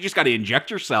fact that you just gotta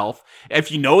inject yourself,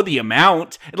 if you know the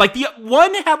amount, the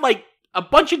one had, a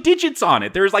bunch of digits on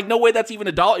it. There's no way that's even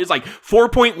a dollar. It's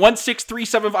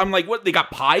 4.16375. I'm like, what? They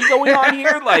got pi going on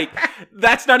here?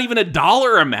 That's not even a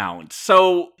dollar amount.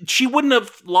 So she wouldn't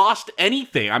have lost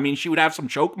anything. I mean, she would have some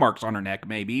choke marks on her neck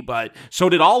maybe, but so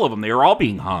did all of them. They were all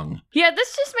being hung. Yeah,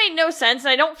 this just made no sense.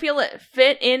 I don't feel it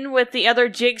fit in with the other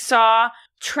Jigsaw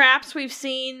traps we've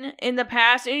seen in the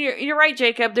past. And you're right,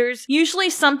 Jacob. There's usually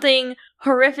something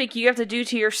horrific you have to do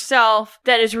to yourself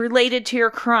that is related to your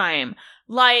crime.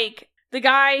 Like the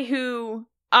guy who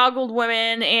ogled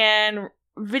women and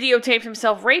videotaped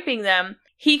himself raping them,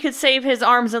 he could save his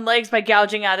arms and legs by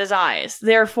gouging out his eyes,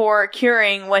 therefore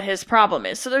curing what his problem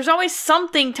is. So there's always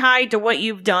something tied to what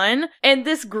you've done. And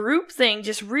this group thing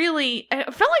just really,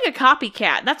 it felt like a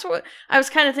copycat. That's what I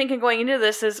was kind of thinking going into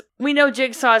this is, we know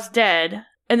Jigsaw's dead,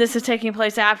 and this is taking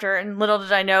place after, and little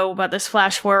did I know about this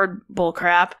flash forward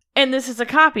bullcrap. And this is a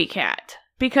copycat.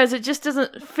 Because it just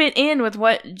doesn't fit in with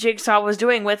what Jigsaw was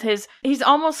doing with he's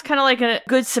almost kind of like a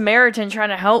good Samaritan trying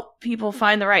to help people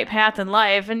find the right path in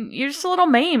life, and you're just a little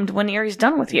maimed when he's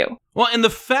done with you. Well, and the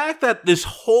fact that this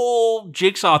whole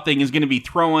Jigsaw thing is going to be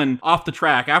thrown off the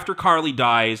track after Carly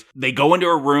dies, they go into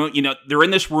a room, they're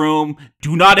in this room,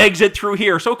 do not exit through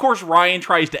here. So, of course, Ryan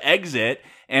tries to exit,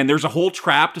 and there's a whole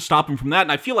trap to stop him from that.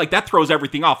 And I feel like that throws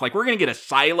everything off. Like, we're going to get a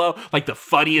silo, like the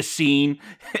funniest scene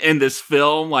in this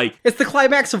film. Like, it's the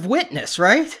climax of Witness,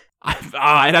 right?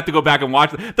 I'd have to go back and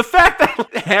watch it. The fact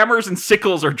that hammers and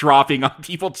sickles are dropping on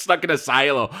people stuck in a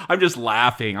silo, I'm just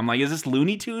laughing. I'm like, is this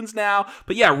Looney Tunes now?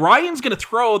 But yeah, Ryan's going to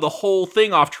throw the whole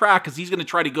thing off track because he's going to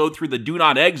try to go through the do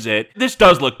not exit. This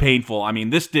does look painful. I mean,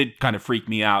 this did kind of freak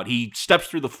me out. He steps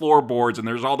through the floorboards and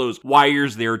there's all those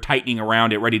wires there tightening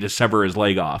around it, ready to sever his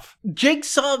leg off.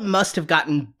 Jigsaw must have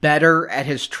gotten better at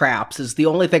his traps is the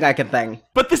only thing I can think.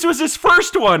 But this was his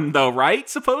first one though, right?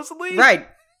 Supposedly? Right.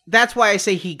 That's why I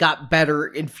say he got better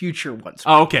in future ones.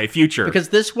 Oh, okay, future. Because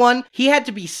this one, he had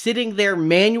to be sitting there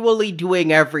manually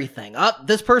doing everything.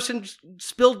 This person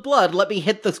spilled blood. Let me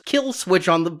hit the kill switch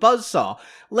on the buzzsaw.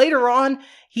 Later on,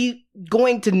 he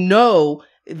going to know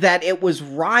that it was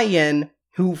Ryan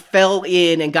who fell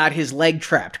in and got his leg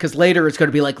trapped. Because later it's going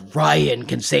to be like, Ryan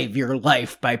can save your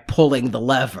life by pulling the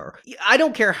lever. I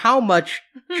don't care how much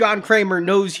John Kramer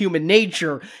knows human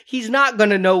nature, he's not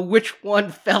going to know which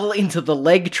one fell into the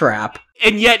leg trap.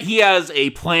 And yet he has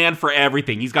a plan for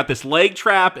everything. He's got this leg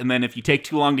trap, and then if you take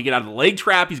too long to get out of the leg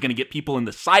trap, he's going to get people in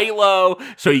the silo,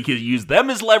 so he can use them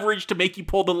as leverage to make you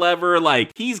pull the lever.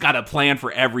 Like, he's got a plan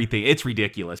for everything. It's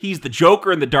ridiculous. He's the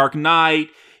Joker in The Dark Knight.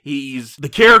 He's the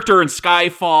character in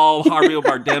Skyfall, Javier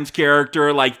Bardem's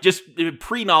character, like, just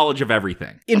pre-knowledge of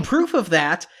everything. In proof of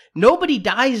that, nobody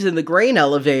dies in the grain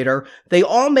elevator. They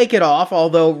all make it off,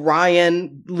 although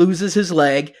Ryan loses his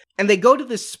leg, and they go to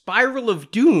this spiral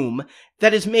of doom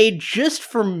that is made just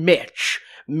for Mitch.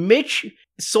 Mitch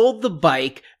sold the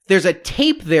bike. There's a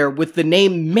tape there with the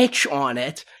name Mitch on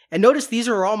it. And notice these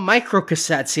are all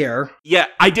microcassettes here. Yeah,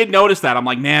 I did notice that. I'm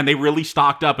like, man, they really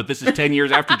stocked up, but this is 10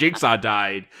 years after Jigsaw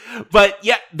died. But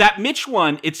yeah, that Mitch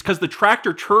one, it's because the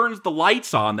tractor turns the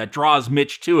lights on that draws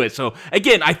Mitch to it. So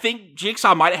again, I think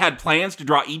Jigsaw might have had plans to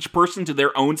draw each person to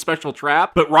their own special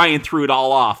trap, but Ryan threw it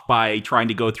all off by trying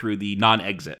to go through the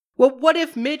non-exit. Well, what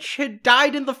if Mitch had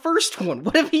died in the first one?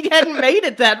 What if he hadn't made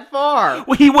it that far?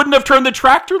 Well, he wouldn't have turned the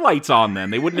tractor lights on then.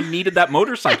 They wouldn't have needed that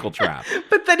motorcycle trap.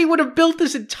 But then he would have built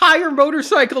this entire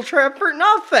motorcycle trap for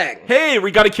nothing. Hey, we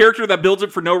got a character that builds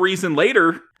it for no reason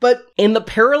later. But in the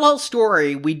parallel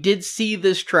story, we did see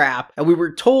this trap, and we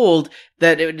were told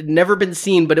that it had never been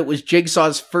seen, but it was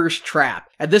Jigsaw's first trap.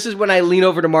 And this is when I lean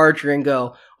over to Marjorie and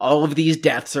go, all of these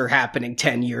deaths are happening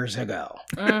 10 years ago.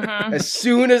 Mm-hmm. As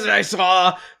soon as I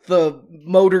saw the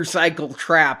motorcycle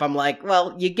trap, I'm like,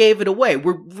 well, you gave it away.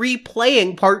 We're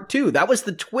replaying part 2. That was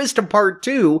the twist of part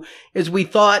 2, is we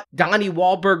thought Donnie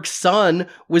Wahlberg's son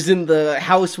was in the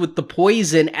house with the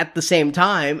poison at the same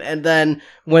time, and then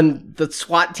when the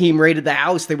SWAT team raided the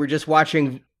house, they were just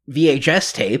watching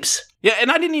VHS tapes. Yeah,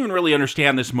 and I didn't even really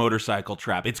understand this motorcycle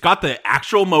trap. It's got the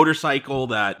actual motorcycle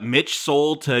that Mitch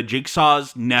sold to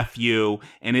Jigsaw's nephew,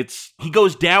 and he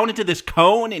goes down into this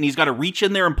cone, and he's got to reach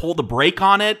in there and pull the brake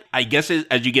on it. I guess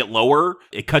as you get lower,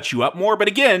 it cuts you up more. But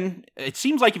again, it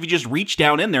seems like if you just reach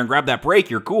down in there and grab that brake,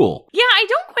 you're cool. Yeah, I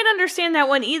don't quite understand that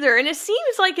one either. And it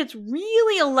seems like it's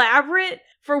really elaborate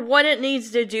for what it needs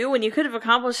to do, when you could have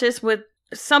accomplished this with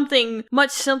something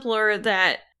much simpler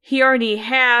that he already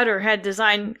had or had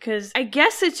designed, because I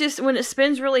guess it's just when it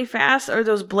spins really fast, are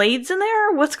those blades in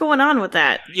there? What's going on with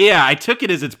that? Yeah, I took it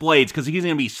as its blades because he's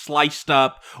going to be sliced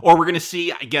up, or we're going to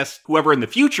see, I guess, whoever in the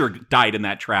future died in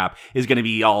that trap is going to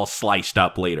be all sliced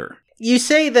up later. You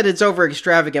say that it's over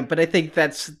extravagant, but I think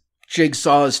that's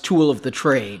Jigsaw's tool of the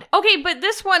trade. Okay, but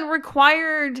this one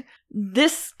required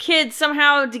this kid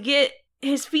somehow to get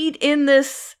his feet in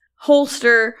this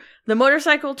holster, the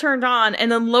motorcycle turned on,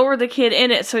 and then lower the kid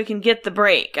in it so he can get the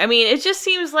brake. I mean, it just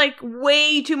seems like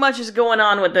way too much is going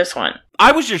on with this one.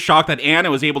 I was just shocked that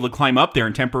Anna was able to climb up there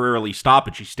and temporarily stop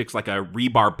it. She sticks like a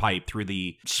rebar pipe through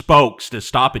the spokes to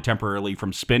stop it temporarily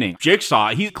from spinning. Jigsaw,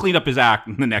 he's cleaned up his act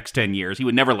in the next 10 years. He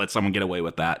would never let someone get away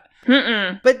with that.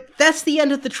 Mm-mm. But that's the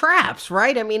end of the traps,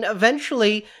 right? I mean,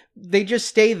 eventually they just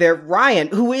stay there. Ryan,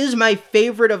 who is my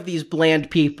favorite of these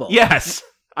bland people. Yes.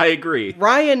 I agree.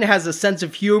 Ryan has a sense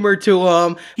of humor to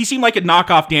him. He seemed like a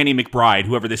knockoff Danny McBride,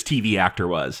 whoever this TV actor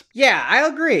was. Yeah, I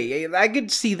agree. I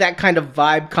could see that kind of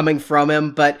vibe coming from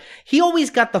him, but he always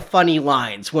got the funny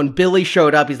lines. When Billy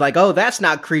showed up, he's like, oh, that's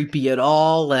not creepy at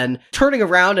all, and turning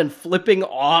around and flipping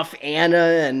off Anna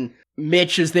and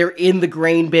Mitch as they're in the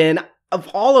grain bin. Of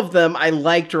all of them, I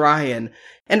liked Ryan.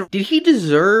 And did he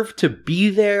deserve to be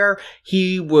there?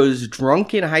 He was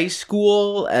drunk in high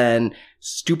school and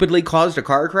stupidly caused a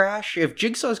car crash. If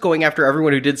Jigsaw's going after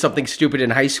everyone who did something stupid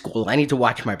in high school, I need to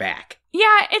watch my back.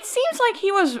 Yeah, it seems like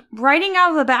he was riding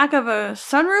out of the back of a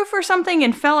sunroof or something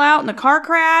and fell out in the car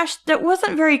crash. That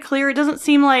wasn't very clear. It doesn't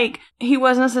seem like he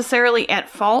was necessarily at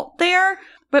fault there,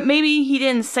 but maybe he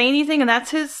didn't say anything and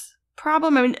that's his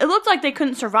problem. I mean, it looked like they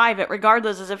couldn't survive it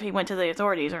regardless as if he went to the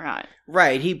authorities or not.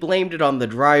 Right, he blamed it on the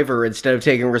driver instead of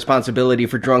taking responsibility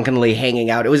for drunkenly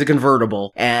hanging out. It was a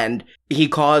convertible, and he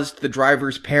caused the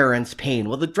driver's parents pain.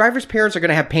 Well, the driver's parents are going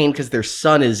to have pain because their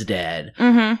son is dead.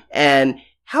 Mm-hmm. And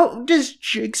how does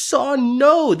Jigsaw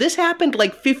know? This happened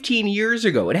like 15 years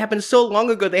ago. It happened so long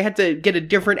ago they had to get a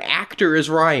different actor as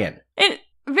Ryan. It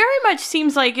very much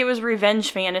seems like it was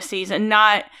revenge fantasies and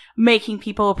not making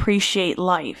people appreciate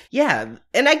life. Yeah,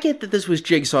 and I get that this was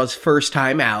Jigsaw's first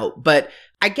time out, but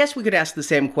I guess we could ask the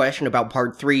same question about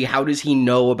part 3. How does he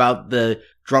know about the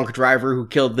drunk driver who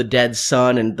killed the dead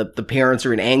son and the parents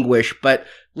are in anguish? But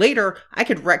later, I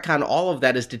could retcon all of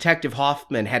that as Detective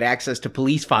Hoffman had access to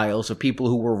police files of people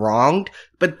who were wronged.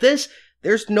 But there's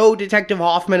no Detective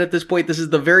Hoffman at this point. This is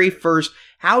the very first.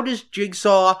 How does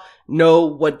Jigsaw know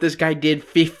what this guy did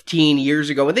 15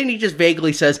 years ago? And then he just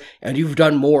vaguely says, and you've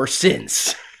done more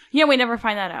since. Yeah, we never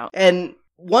find that out. And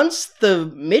once the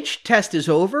Mitch test is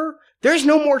over, there's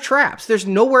no more traps. There's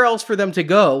nowhere else for them to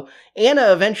go.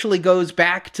 Anna eventually goes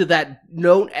back to that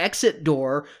known exit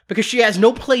door because she has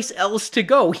no place else to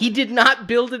go. He did not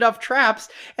build enough traps.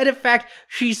 And in fact,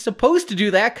 she's supposed to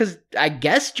do that because I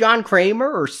guess John Kramer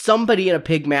or somebody in a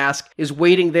pig mask is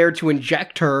waiting there to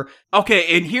inject her.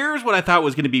 Okay, and here's what I thought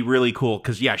was going to be really cool,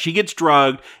 because yeah, she gets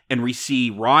drugged, and we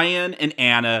see Ryan and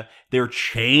Anna, they're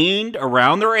chained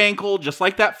around their ankle, just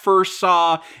like that first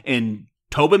Saw, and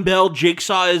Tobin Bell,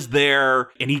 Jigsaw is there,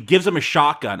 and he gives them a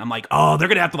shotgun. I'm like, oh, they're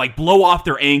going to have to like blow off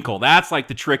their ankle. That's like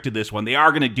the trick to this one. They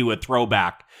are going to do a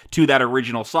throwback to that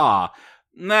original Saw.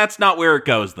 That's not where it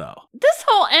goes, though. This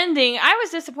whole ending, I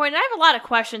was disappointed. I have a lot of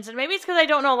questions, and maybe it's because I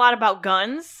don't know a lot about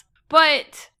guns,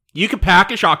 but you can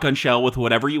pack a shotgun shell with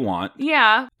whatever you want.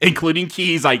 Yeah. Including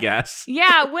keys, I guess.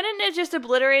 Yeah, wouldn't it just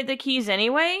obliterate the keys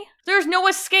anyway? There's no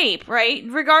escape, right?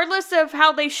 Regardless of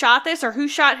how they shot this or who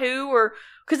shot who, or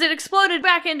because it exploded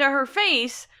back into her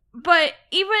face. But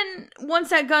even once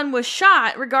that gun was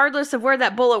shot, regardless of where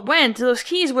that bullet went, those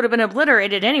keys would have been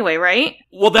obliterated anyway, right?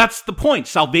 Well, that's the point.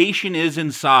 Salvation is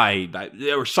inside,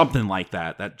 or something like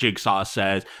that, that Jigsaw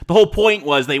says. The whole point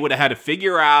was they would have had to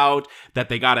figure out that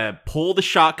they got to pull the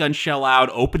shotgun shell out,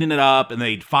 open it up, and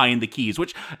they'd find the keys,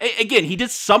 which, again, he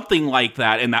did something like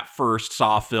that in that first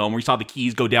Saw film, where he saw the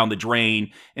keys go down the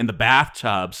drain in the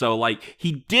bathtub. So, like,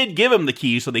 he did give them the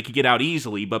keys so they could get out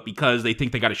easily, but because they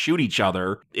think they got to shoot each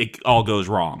other, it all goes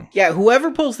wrong. Yeah, whoever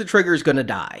pulls the trigger is going to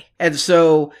die. And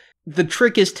so the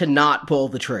trick is to not pull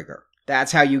the trigger.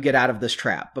 That's how you get out of this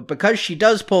trap. But because she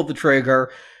does pull the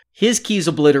trigger, his key's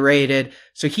obliterated,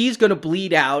 so he's going to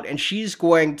bleed out, and she's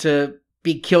going to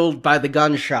be killed by the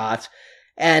gunshot.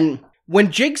 And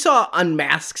when Jigsaw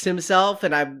unmasks himself,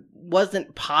 and I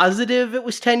wasn't positive it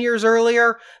was 10 years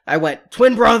earlier, I went,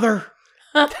 twin brother!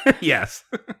 Yes.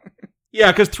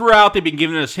 Yeah, because throughout they've been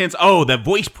giving us hints, oh, the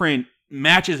voice print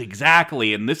matches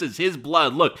exactly, and this is his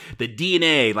blood. Look, the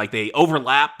DNA, like they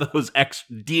overlap those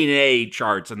DNA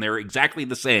charts, and they're exactly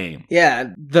the same.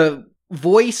 Yeah, the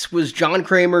voice was John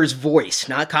Kramer's voice,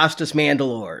 not Costas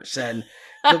Mandalore's, and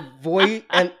the voice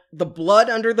and the blood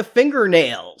under the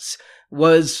fingernails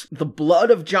was the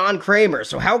blood of John Kramer.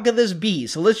 So how could this be?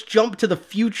 So let's jump to the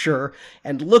future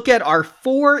and look at our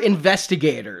 4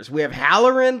 investigators. We have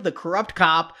Halloran, the corrupt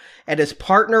cop, and his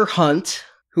partner Hunt,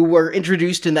 who were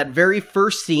introduced in that very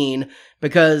first scene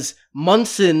because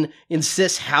Munson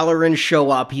insists Halloran show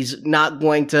up. He's not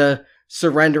going to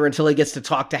surrender until he gets to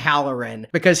talk to Halloran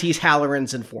because he's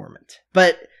Halloran's informant.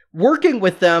 But working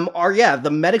with them are, the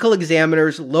medical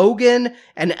examiners, Logan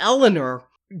and Eleanor.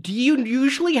 Do you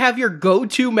usually have your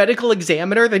go-to medical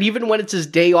examiner that even when it's his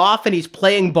day off and he's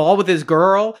playing ball with his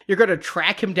girl, you're going to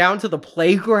track him down to the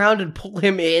playground and pull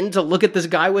him in to look at this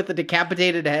guy with a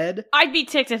decapitated head? I'd be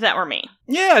ticked if that were me.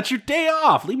 Yeah, it's your day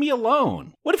off. Leave me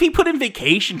alone. What if he put in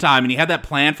vacation time and he had that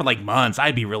planned for like months?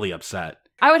 I'd be really upset.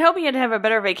 I would hope he had to have a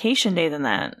better vacation day than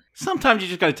that. Sometimes you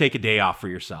just got to take a day off for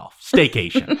yourself.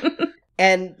 Staycation.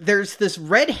 And there's this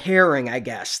red herring, I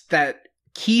guess, that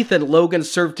Keith and Logan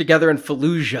served together in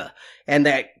Fallujah, and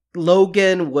that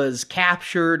Logan was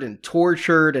captured and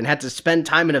tortured and had to spend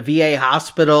time in a VA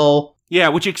hospital. Yeah,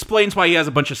 which explains why he has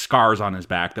a bunch of scars on his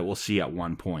back that we'll see at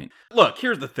one point. Look,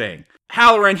 here's the thing.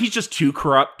 Halloran, he's just too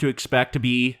corrupt to expect to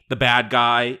be the bad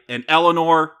guy. And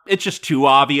Eleanor, it's just too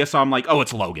obvious. So I'm like, oh,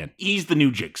 it's Logan. He's the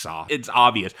new Jigsaw. It's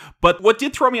obvious. But what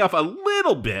did throw me off a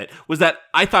little bit was that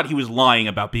I thought he was lying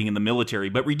about being in the military.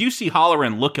 But we do see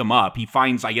Halloran look him up. He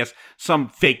finds, I guess, some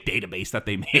fake database that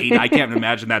they made. I can't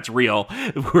imagine that's real,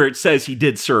 where it says he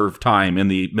did serve time in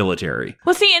the military.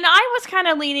 Well, see, and I was kind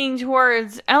of leaning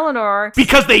towards Eleanor.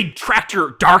 Because they tracked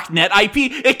your darknet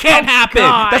IP? It can't happen.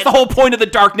 God. That's the whole point of the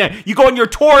darknet. You go in your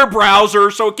Tor browser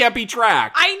so it can't be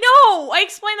tracked. I know! I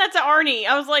explained that to Arnie.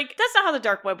 I was like, that's not how the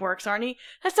dark web works, Arnie.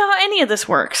 That's not how any of this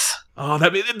works. Oh,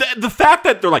 the fact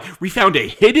that they're like, we found a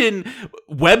hidden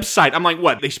website. I'm like,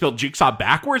 what? They spelled Jigsaw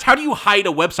backwards? How do you hide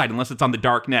a website unless it's on the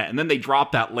dark net? And then they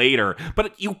drop that later.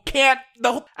 But you can't,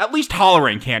 at least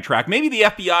Halloran can't track. Maybe the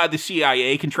FBI, the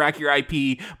CIA can track your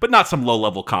IP, but not some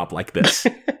low-level cop like this.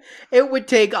 It would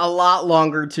take a lot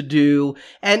longer to do.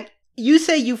 And you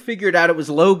say you figured out it was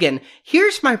Logan.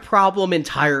 Here's my problem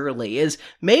entirely, is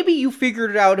maybe you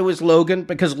figured out it was Logan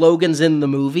because Logan's in the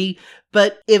movie,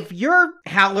 but if you're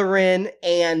Halloran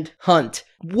and Hunt,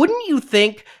 wouldn't you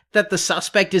think that the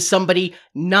suspect is somebody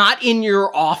not in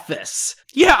your office?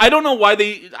 Yeah, I don't know why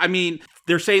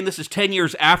they're saying this is 10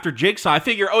 years after Jigsaw. I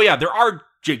figure, oh yeah, there are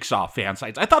Jigsaw fan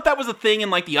sites. I thought that was a thing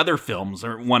in like the other films,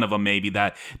 or one of them maybe,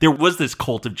 that there was this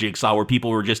cult of Jigsaw where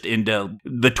people were just into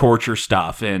the torture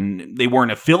stuff and they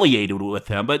weren't affiliated with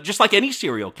him. But just like any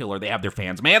serial killer, they have their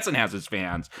fans. Manson has his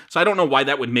fans. So I don't know why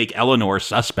that would make Eleanor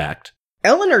suspect.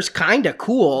 Eleanor's kinda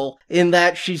cool in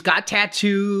that she's got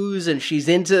tattoos and she's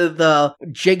into the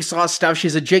Jigsaw stuff.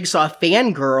 She's a Jigsaw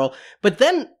fangirl. But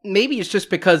then maybe it's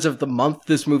just because of the month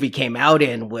this movie came out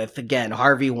in with, again,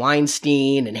 Harvey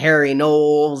Weinstein and Harry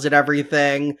Knowles and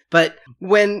everything. But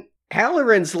when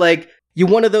Halloran's like, you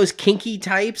one of those kinky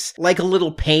types, like a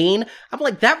little pain, I'm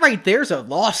like, that right there's a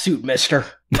lawsuit, mister.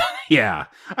 Yeah.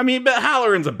 I mean, but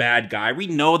Halloran's a bad guy. We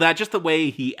know that, just the way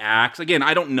he acts. Again,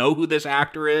 I don't know who this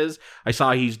actor is. I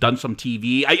saw he's done some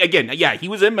TV. He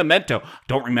was in Memento.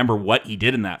 Don't remember what he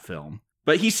did in that film.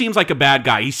 But he seems like a bad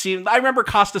guy. I remember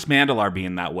Costas Mandelar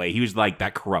being that way. He was like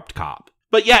that corrupt cop.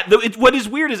 But yeah, what is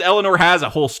weird is Eleanor has a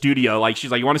whole studio. Like,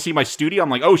 she's like, you want to see my studio? I'm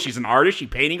like, oh, she's an artist? She's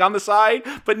painting on the side?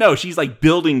 But no, she's like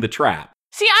building the trap.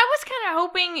 See, I was kind of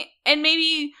hoping and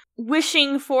maybe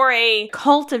wishing for a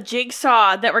cult of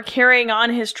Jigsaw that were carrying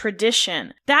on his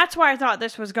tradition. That's why I thought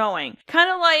this was going. Kind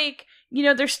of like, you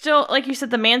know, there's still, like you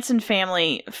said, the Manson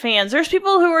family fans. There's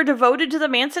people who are devoted to the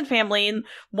Manson family and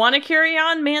want to carry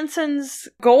on Manson's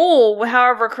goal,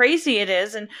 however crazy it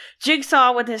is. And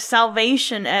Jigsaw with his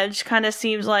salvation edge kind of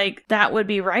seems like that would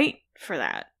be right for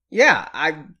that. Yeah,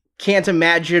 I can't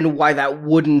imagine why that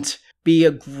wouldn't be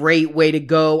a great way to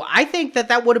go. I think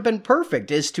that would have been perfect,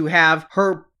 is to have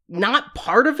her not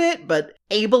part of it, but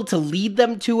able to lead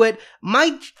them to it.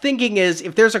 My thinking is,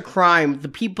 if there's a crime, the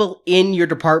people in your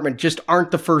department just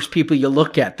aren't the first people you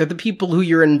look at. They're the people who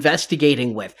you're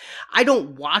investigating with. I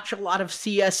don't watch a lot of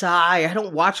CSI. I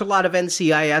don't watch a lot of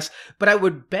NCIS, but I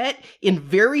would bet in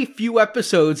very few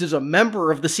episodes is a member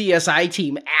of the CSI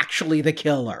team actually the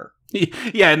killer.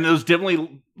 Yeah, and those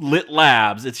dimly lit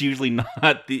labs, it's usually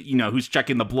not the, who's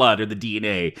checking the blood or the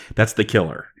DNA. That's the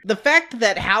killer. The fact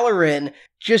that Halloran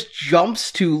just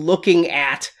jumps to looking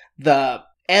at the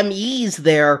MEs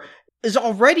there is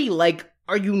already like,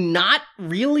 are you not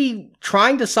really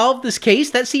trying to solve this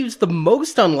case? That seems the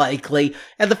most unlikely.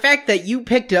 And the fact that you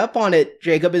picked up on it,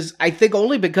 Jacob, is, I think,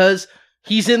 only because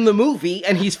he's in the movie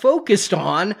and he's focused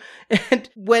on. And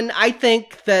when I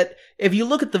think that if you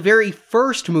look at the very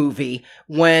first movie,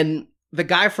 when the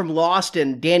guy from Lost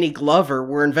and Danny Glover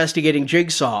were investigating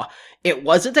Jigsaw, it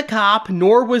wasn't a cop,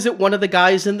 nor was it one of the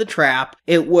guys in the trap.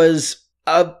 It was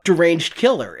a deranged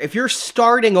killer. If you're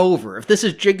starting over, if this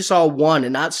is Jigsaw 1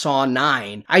 and not Saw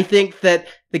 9, I think that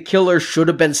the killer should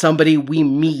have been somebody we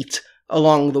meet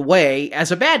along the way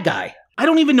as a bad guy. I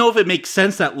don't even know if it makes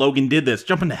sense that Logan did this.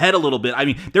 Jumping ahead a little bit. I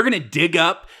mean, they're going to dig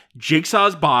up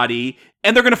Jigsaw's body,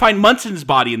 and they're going to find Munson's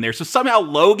body in there. So somehow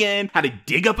Logan had to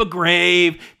dig up a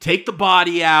grave, take the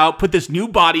body out, put this new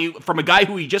body from a guy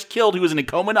who he just killed, who was in a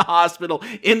coma in a hospital,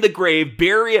 in the grave,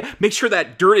 bury it, make sure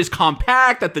that dirt is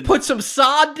compact. Put some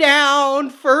sod down,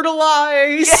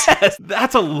 fertilize. Yes,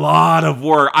 that's a lot of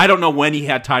work. I don't know when he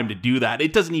had time to do that.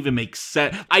 It doesn't even make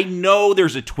sense. I know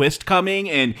there's a twist coming,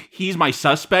 and he's my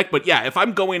suspect, but yeah, if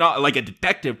I'm going on like a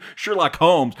detective, Sherlock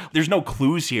Holmes, there's no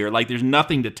clues here. Like, there's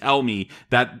nothing to tell me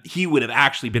that he would have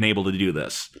actually been able to do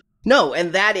this. No,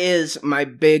 and that is my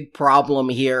big problem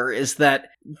here, is that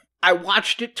I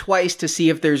watched it twice to see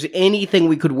if there's anything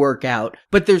we could work out,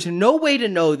 but there's no way to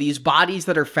know these bodies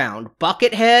that are found.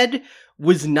 Buckethead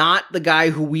was not the guy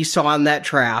who we saw in that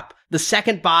trap. The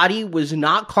second body was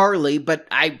not Carly, but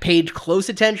I paid close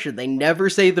attention. They never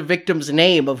say the victim's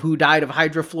name of who died of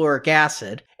hydrofluoric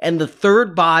acid. And the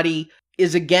third body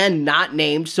is again not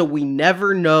named, so we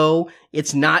never know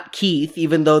it's not Keith,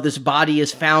 even though this body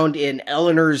is found in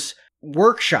Eleanor's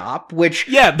workshop, which...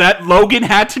 Yeah, that Logan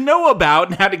had to know about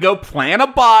and had to go plan a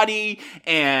body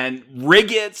and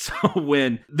rig it so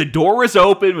when the door was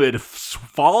open, it would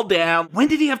fall down. When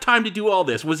did he have time to do all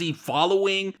this? Was he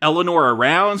following Eleanor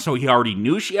around so he already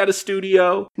knew she had a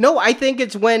studio? No, I think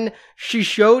it's when she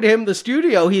showed him the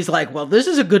studio, he's like, well, this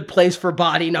is a good place for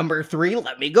body number 3,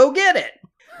 let me go get it.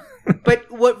 But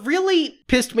what really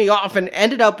pissed me off and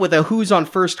ended up with a who's on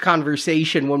first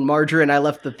conversation when Marjorie and I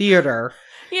left the theater.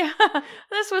 Yeah,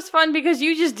 this was fun because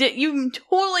you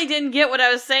totally didn't get what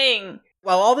I was saying.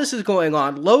 While all this is going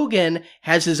on, Logan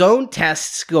has his own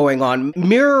tests going on,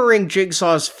 mirroring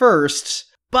Jigsaw's firsts,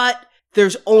 but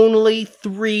there's only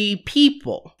 3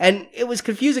 people. And it was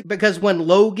confusing because when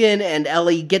Logan and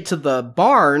Ellie get to the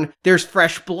barn, there's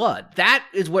fresh blood. That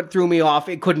is what threw me off.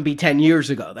 It couldn't be 10 years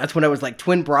ago. That's when I was like,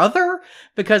 twin brother?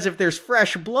 Because if there's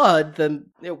fresh blood, then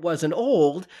it wasn't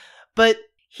old. But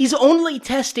he's only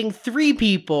testing 3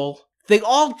 people. They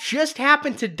all just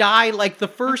happen to die like the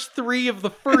first 3 of the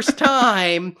first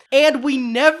time, and we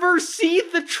never see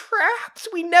the traps.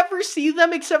 We never see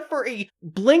them except for a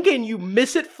blink and you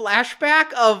miss it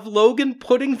flashback of Logan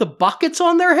putting the buckets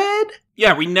on their head.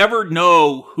 Yeah, we never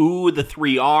know who the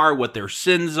 3 are, what their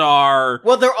sins are.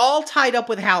 Well, they're all tied up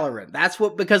with Halloran. That's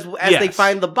what, because as they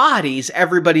find the bodies,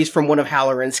 everybody's from one of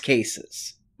Halloran's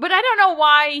cases. But I don't know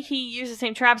why he used the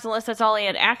same traps unless that's all he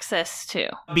had access to.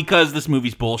 Because this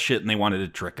movie's bullshit and they wanted to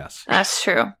trick us. That's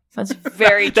true. That's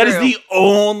very true. That is the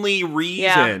only reason.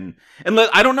 Yeah. And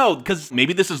I don't know, because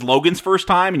maybe this is Logan's first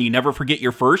time and you never forget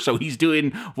your first, so he's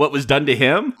doing what was done to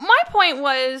him. My point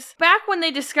was, back when they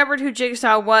discovered who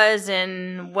Jigsaw was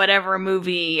in whatever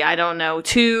movie, I don't know,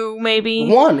 2 maybe?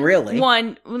 1, really.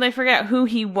 1, when they figured out who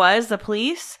he was, the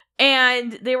police,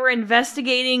 and they were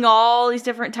investigating all these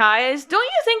different ties, don't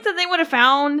you think that they would have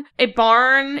found a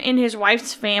barn in his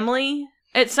wife's family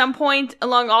at some point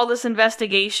along all this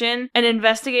investigation and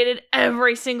investigated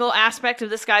every single aspect of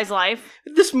this guy's life?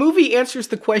 This movie answers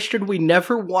the question we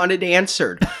never wanted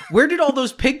answered. Where did all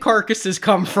those pig carcasses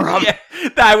come from? Yeah,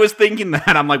 I was thinking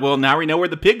that. I'm like, well, now we know where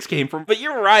the pigs came from. But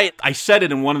you're right. I said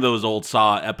it in one of those old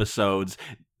Saw episodes.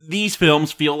 These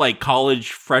films feel like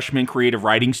college freshman creative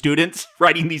writing students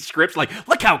writing these scripts like,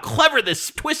 look how clever this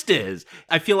twist is.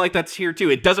 I feel like that's here too.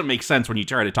 It doesn't make sense when you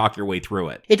try to talk your way through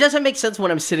it. It doesn't make sense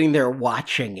when I'm sitting there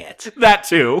watching it. That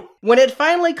too. When it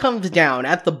finally comes down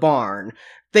at the barn,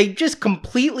 they just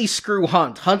completely screw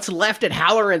Hunt. Hunt's left at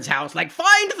Halloran's house like,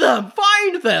 find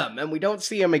them! And we don't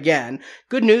see him again.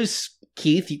 Good news,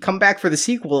 Keith, you come back for the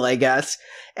sequel, I guess.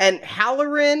 And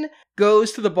Halloran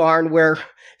goes to the barn where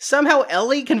somehow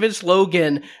Ellie convinced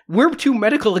Logan, we're 2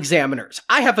 medical examiners.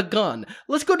 I have a gun.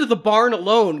 Let's go to the barn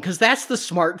alone, because that's the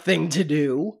smart thing to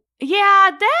do.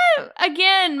 Yeah, that,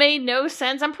 again, made no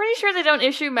sense. I'm pretty sure they don't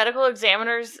issue medical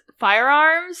examiners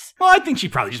firearms. Well, I think she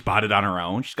probably just bought it on her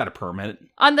own. She's got a permit.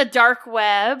 On the dark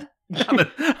web.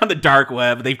 on the dark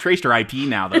web. They've traced her IP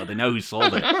now, though. They know who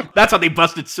sold it. That's how they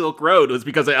busted Silk Road. It was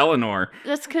because of Eleanor.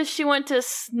 That's because she went to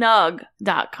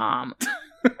snug.com.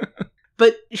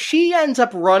 But she ends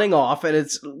up running off, and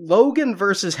it's Logan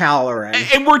versus Halloran.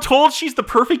 And we're told she's the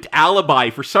perfect alibi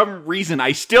for some reason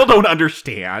I still don't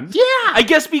understand. Yeah! I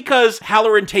guess because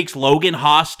Halloran takes Logan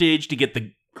hostage to get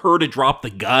her to drop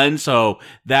the gun, so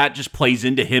that just plays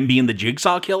into him being the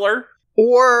Jigsaw killer?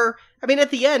 Or, I mean, at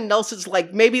the end, Nelson's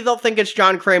like, maybe they'll think it's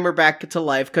John Kramer back to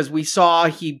life, because we saw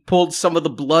he pulled some of the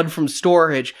blood from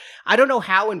storage. I don't know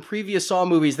how in previous Saw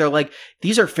movies they're like,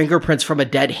 these are fingerprints from a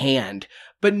dead hand.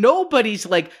 But nobody's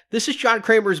like, this is John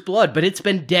Kramer's blood, but it's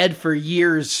been dead for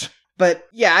years. But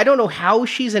yeah, I don't know how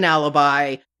she's an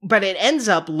alibi, but it ends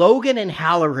up Logan and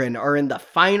Halloran are in the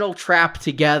final trap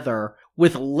together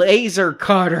with laser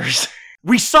cutters.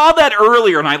 We saw that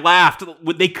earlier, and I laughed.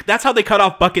 That's how they cut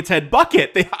off Bucket's head.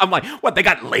 Bucket. I'm like, what, they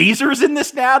got lasers in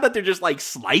this now that they're just, like,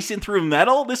 slicing through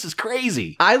metal? This is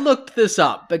crazy. I looked this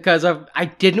up because I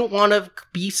didn't want to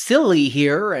be silly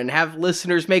here and have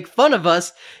listeners make fun of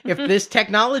us if this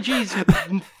technology is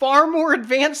far more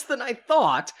advanced than I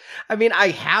thought. I mean, I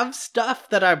have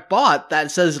stuff that I bought that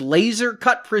says laser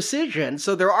cut precision,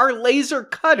 so there are laser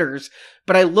cutters,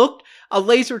 but I looked a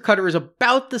laser cutter is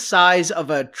about the size of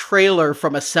a trailer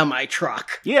from a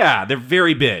semi-truck. Yeah, they're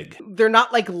very big. They're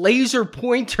not like laser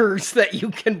pointers that you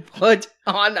can put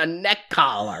on a neck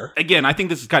collar. Again, I think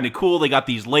this is kind of cool. They got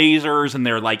these lasers and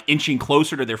they're like inching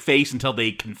closer to their face until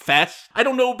they confess. I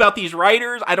don't know about these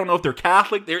writers. I don't know if they're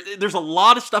Catholic. There's a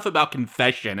lot of stuff about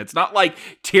confession. It's not like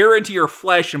tear into your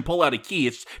flesh and pull out a key.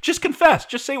 It's just confess.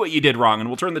 Just say what you did wrong and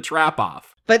we'll turn the trap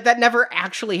off. But that never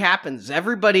actually happens.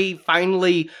 Everybody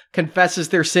finally confesses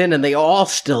their sin and they all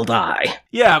still die.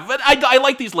 Yeah, but I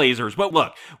like these lasers. But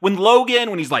look, when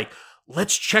he's like,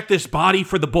 let's check this body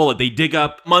for the bullet. They dig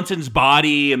up Munson's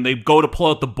body and they go to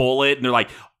pull out the bullet and they're like,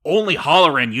 only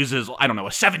Halloran uses, I don't know,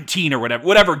 a 17 or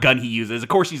whatever gun he uses. Of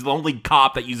course, he's the only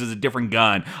cop that uses a different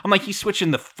gun. I'm like, he's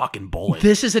switching the fucking bullet.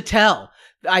 This is a tell.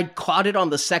 I caught it on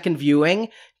the second viewing.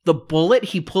 The bullet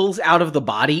he pulls out of the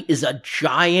body is a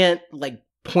giant, like,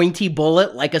 pointy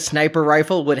bullet like a sniper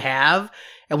rifle would have.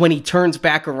 And when he turns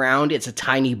back around, it's a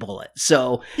tiny bullet.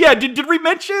 So yeah, did we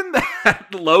mention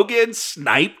that Logan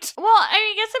sniped? Well,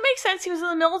 I guess it makes sense. He was in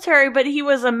the military, but he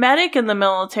was a medic in the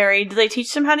military. Did they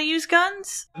teach them how to use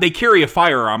guns? They carry a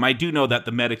firearm. I do know that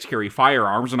the medics carry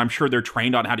firearms, and I'm sure they're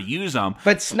trained on how to use them.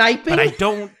 But sniping? But I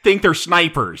don't think they're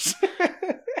snipers.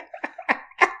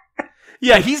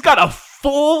 Yeah, he's got a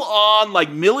full-on, like,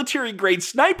 military-grade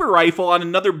sniper rifle on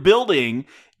another building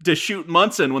to shoot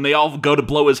Munson when they all go to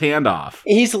blow his hand off.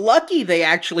 He's lucky they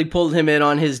actually pulled him in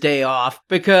on his day off,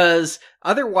 because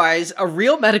otherwise a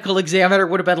real medical examiner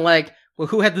would have been like, well,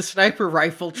 who had the sniper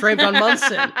rifle trained on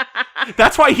Munson?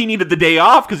 That's why he needed the day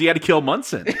off, because he had to kill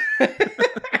Munson.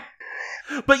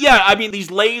 But yeah, I mean, these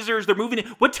lasers, they're moving.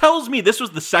 What tells me this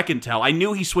was the second tell? I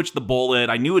knew he switched the bullet.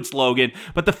 I knew it's Logan.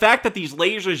 But the fact that these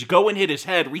lasers go and hit his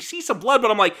head, we see some blood, but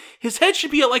I'm like, his head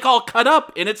should be like all cut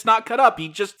up, and it's not cut up.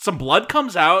 Some blood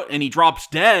comes out and he drops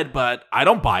dead, but I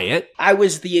don't buy it. I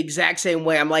was the exact same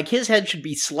way. I'm like, his head should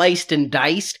be sliced and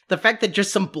diced. The fact that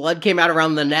just some blood came out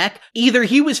around the neck, either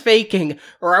he was faking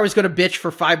or I was going to bitch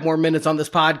for 5 more minutes on this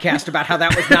podcast about how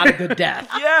that was not a good death.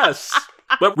 Yes.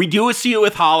 But we do see it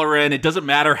with Halloran. It doesn't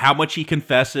matter how much he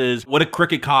confesses, what a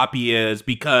crooked cop he is,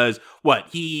 because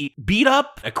he beat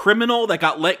up a criminal that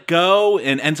got let go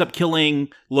and ends up killing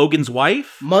Logan's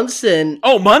wife? Munson.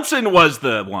 Oh, Munson was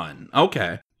the one.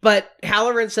 Okay. But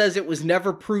Halloran says it was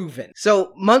never proven.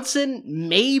 So Munson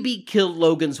maybe killed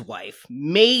Logan's wife.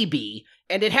 Maybe.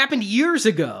 And it happened years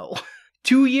ago.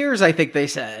 2 years, I think they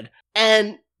said.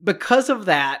 And because of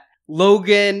that,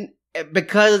 Logan,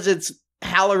 because it's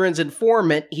Halloran's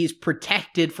informant, he's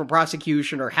protected from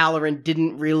prosecution, or Halloran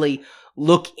didn't really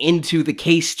look into the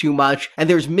case too much. And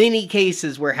there's many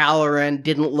cases where Halloran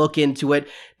didn't look into it.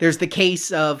 There's the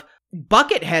case of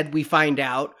Buckethead, we find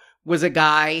out, was a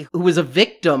guy who was a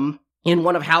victim in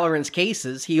one of Halloran's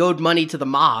cases. He owed money to the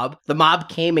mob. The mob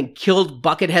came and killed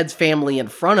Buckethead's family in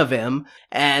front of him,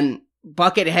 and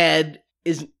Buckethead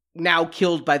is now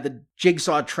killed by the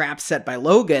jigsaw trap set by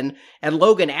Logan, and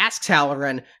Logan asks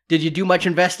Halloran, did you do much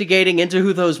investigating into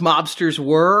who those mobsters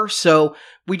were? So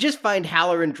we just find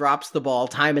Halloran drops the ball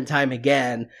time and time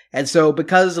again, and so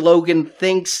because Logan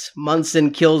thinks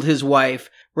Munson killed his wife,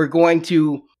 we're going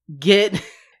to get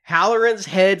Halloran's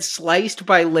head sliced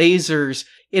by lasers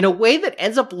in a way that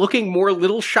ends up looking more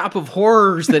Little Shop of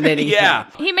Horrors than anything. Yeah.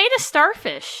 He made a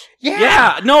starfish.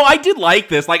 Yeah. No, I did like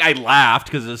this. Like, I laughed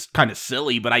because it's kind of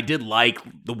silly, but I did like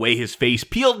the way his face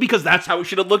peeled, because that's how it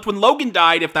should have looked when Logan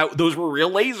died if those were real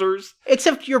lasers.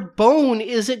 Except your bone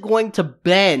isn't going to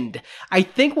bend. I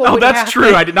think what would that's happen...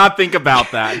 true. I did not think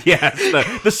about that. Yes.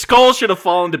 The skull should have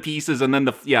fallen to pieces, and then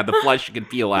the flesh could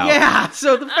peel out. Yeah,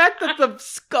 so the fact that the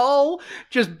skull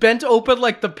just bent open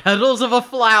like the petals of a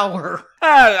flower.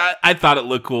 I thought it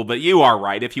looked cool, but you are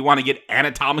right. If you want to get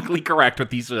anatomically correct with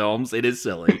these films, it is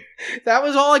silly. That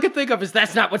was all I could think of, is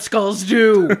that's not what skulls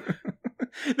do.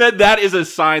 That is a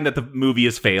sign that the movie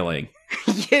is failing.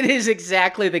 It is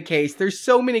exactly the case. There's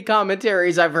so many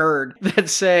commentaries I've heard that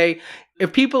say,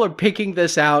 if people are picking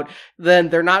this out, then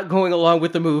they're not going along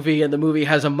with the movie, and the movie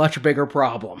has a much bigger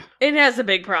problem. It has a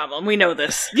big problem. We know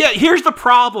this. Yeah, here's the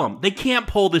problem. They can't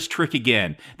pull this trick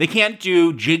again. They can't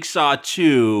do Jigsaw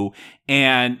 2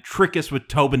 and trick us with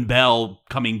Tobin Bell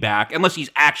coming back, unless he's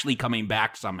actually coming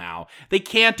back somehow. They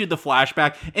can't do the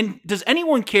flashback. And does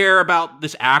anyone care about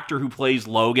this actor who plays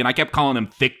Logan? I kept calling him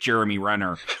Thick Jeremy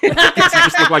Renner. He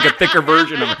just looked like a thicker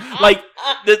version of him. Like,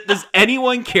 does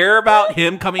anyone care about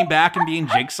him coming back and being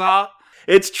Jigsaw?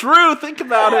 It's true. Think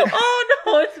about it. Oh,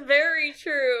 no, it's very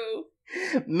true.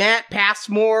 Matt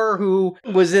Passmore, who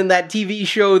was in that TV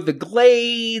show The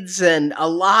Glades and a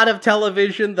lot of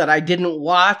television that I didn't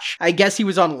watch. I guess he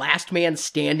was on Last Man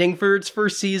Standing for its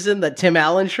first season, the Tim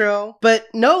Allen show. But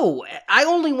no, I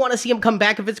only want to see him come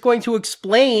back if it's going to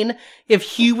explain if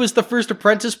he was the first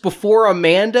apprentice before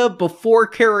Amanda, before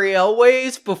Carrie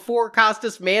Elways, before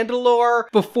Costas Mandylor,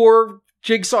 before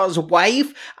Jigsaw's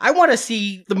wife. I want to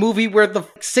see the movie where the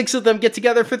 6 of them get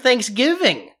together for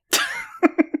Thanksgiving.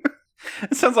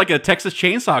 It sounds like a Texas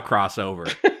Chainsaw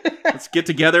crossover. Let's get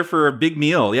together for a big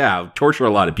meal. Yeah, torture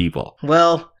a lot of people.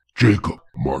 Well, Jacob,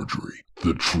 Marjorie,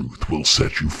 the truth will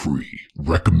set you free.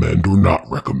 Recommend or not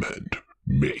recommend,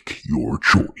 make your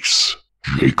choice.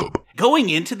 Jacob. Going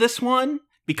into this one,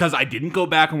 because I didn't go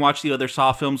back and watch the other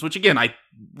Saw films, which again, I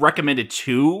recommended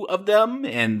 2 of them,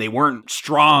 and they weren't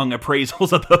strong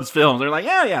appraisals of those films. They're like,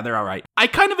 yeah, they're all right. I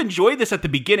kind of enjoyed this at the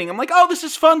beginning. I'm like, oh, this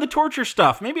is fun, the torture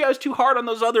stuff. Maybe I was too hard on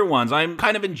those other ones. I'm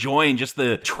kind of enjoying just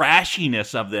the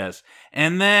trashiness of this.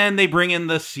 And then they bring in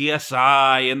the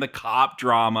CSI and the cop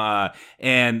drama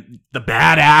and the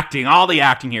bad acting. All the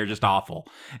acting here is just awful.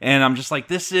 And I'm just like,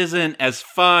 this isn't as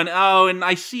fun. Oh, and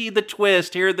I see the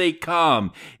twist. Here they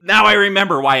come. Now I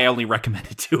remember why I only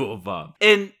recommended 2 of them.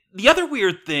 And the other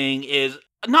weird thing is,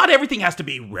 not everything has to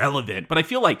be relevant, but I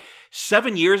feel like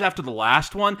 7 years after the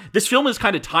last one, this film is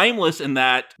kind of timeless in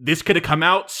that this could have come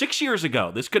out 6 years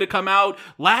ago. This could have come out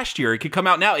last year. It could come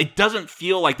out now. It doesn't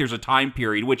feel like there's a time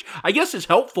period, which I guess is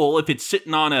helpful if it's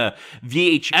sitting on a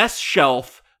VHS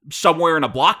shelf somewhere in a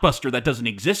Blockbuster that doesn't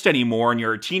exist anymore and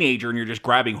you're a teenager and you're just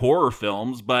grabbing horror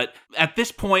films. But at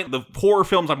this point, the horror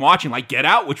films I'm watching, like Get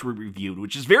Out, which we reviewed,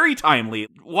 which is very timely,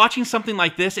 watching something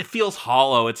like this, it feels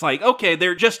hollow. It's like, okay,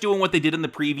 they're just doing what they did in the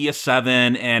previous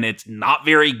 7 and it's not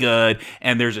very good.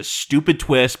 And there's a stupid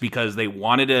twist because they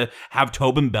wanted to have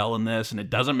Tobin Bell in this and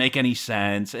it doesn't make any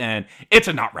sense. And it's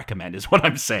a not recommend is what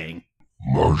I'm saying.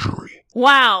 Marjorie.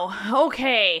 Wow.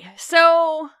 Okay.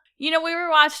 So, we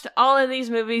rewatched all of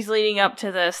these movies leading up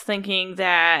to this thinking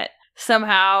that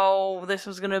somehow this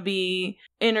was going to be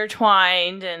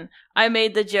intertwined. And I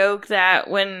made the joke that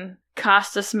when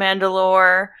Costas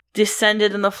Mandylor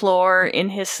descended on the floor in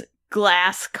his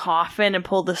glass coffin and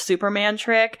pulled the Superman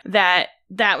trick, that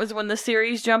was when the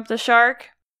series jumped the shark.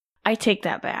 I take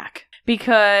that back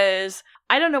because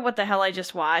I don't know what the hell I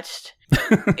just watched.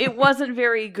 It wasn't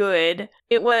very good.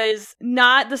 It was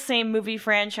not the same movie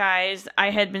franchise I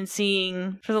had been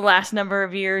seeing for the last number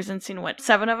of years and seen,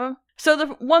 7 of them? So the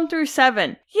 1 through 7.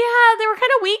 Yeah, they were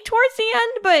kind of weak towards the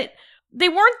end, but they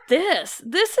weren't this.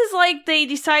 This is like they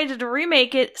decided to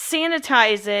remake it,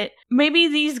 sanitize it. Maybe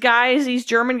these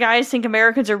German guys think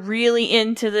Americans are really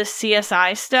into this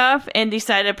CSI stuff and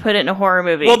decided to put it in a horror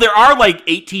movie. Well, there are like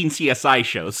 18 CSI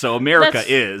shows, so America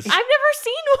is. I've never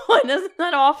seen one. Isn't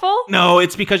that awful? No,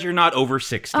 it's because you're not over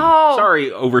 60. Oh.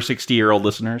 Sorry, over 60-year-old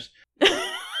listeners.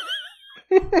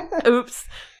 Oops.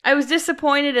 I was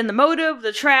disappointed in the motive,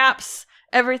 the traps,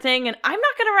 everything, and I'm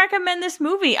not going to recommend this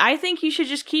movie. I think you should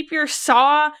just keep your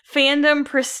Saw fandom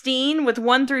pristine with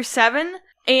 1 through 7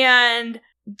 and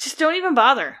just don't even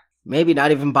bother. maybe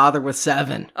not even bother with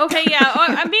 7. Okay, yeah,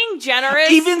 I'm being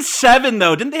generous. Even 7,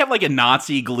 though, didn't they have like a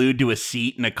Nazi glued to a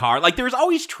seat in a car? Like, there was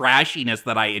always trashiness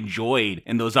that I enjoyed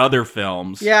in those other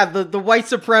films. Yeah, the white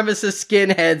supremacist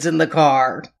skinheads in the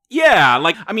car. Yeah,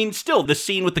 like, I mean, still, the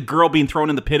scene with the girl being thrown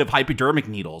in the pit of hypodermic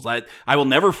needles. I will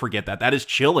never forget that. That is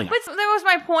chilling. But that was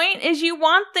my point, is you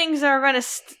want things that are going to,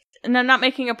 and I'm not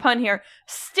making a pun here,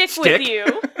 stick? With you.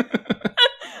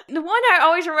 The one I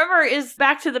always remember is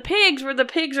Back to the Pigs, where the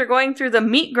pigs are going through the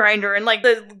meat grinder, and, like,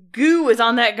 the goo is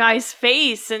on that guy's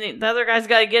face, and the other guy's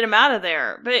got to get him out of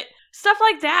there. But stuff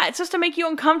like that, it's just to make you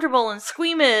uncomfortable and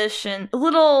squeamish and a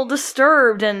little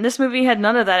disturbed, and this movie had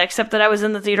none of that, except that I was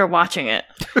in the theater watching it.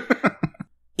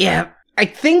 Yeah, I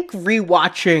think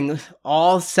rewatching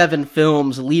all 7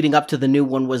 films leading up to the new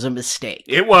one was a mistake.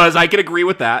 It was, I can agree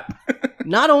with that.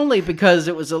 Not only because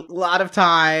it was a lot of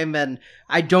time and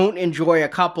I don't enjoy a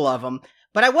couple of them,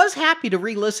 but I was happy to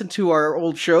re-listen to our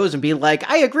old shows and be like,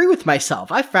 I agree with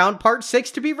myself. I found part 6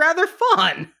 to be rather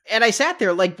fun. And I sat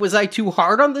there like, was I too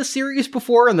hard on this series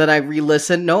before? And then I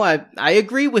re-listened. No, I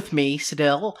agree with me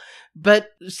still. But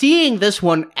seeing this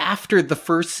one after the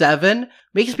first 7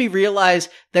 makes me realize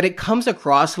that it comes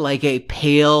across like a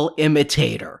pale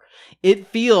imitator. It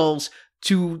feels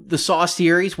to the Saw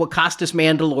series what Costas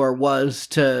Mandylor was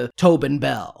to Tobin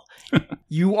Bell.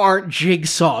 You aren't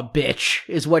Jigsaw, bitch,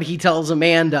 is what he tells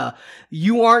Amanda.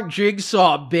 You aren't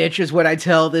Jigsaw, bitch, is what I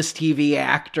tell this TV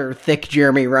actor, Thick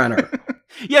Jeremy Renner.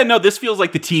 Yeah, no, this feels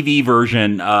like the TV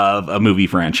version of a movie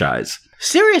franchise.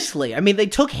 Seriously, I mean, they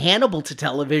took Hannibal to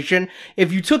television.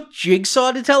 If you took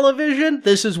Jigsaw to television,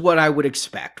 this is what I would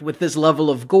expect with this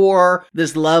level of gore,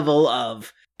 this level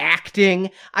of acting.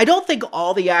 I don't think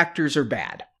all the actors are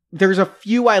bad. There's a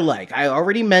few I like. I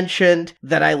already mentioned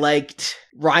that I liked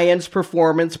Ryan's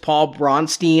performance, Paul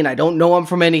Bronstein. I don't know him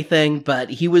from anything, but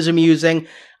he was amusing.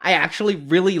 I actually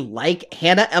really like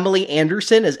Hannah Emily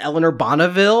Anderson as Eleanor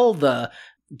Bonneville, the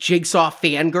Jigsaw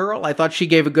fangirl. I thought she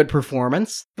gave a good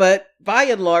performance. But by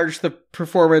and large, the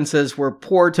performances were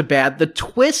poor to bad. The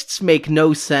twists make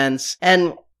no sense.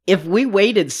 And if we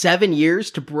waited 7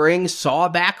 years to bring Saw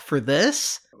back for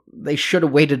this, they should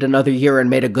have waited another year and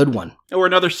made a good one. Or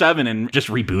another 7 and just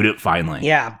reboot it finally.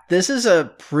 Yeah, this is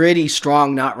a pretty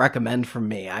strong not recommend from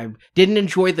me. I didn't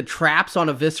enjoy the traps on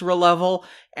a visceral level,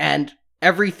 and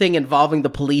everything involving the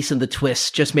police and the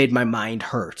twists just made my mind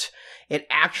hurt. It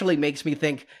actually makes me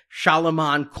think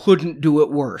Shyamalan couldn't do it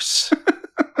worse.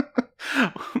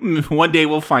 One day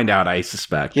we'll find out, I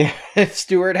suspect. Yeah,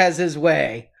 Stuart has his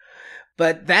way.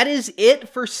 But that is it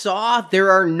for Saw. There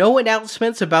are no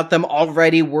announcements about them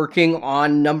already working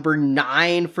on number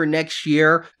 9 for next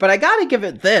year. But I gotta give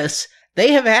it this.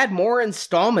 They have had more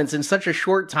installments in such a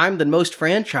short time than most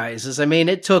franchises. I mean,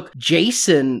 it took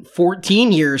Jason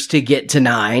 14 years to get to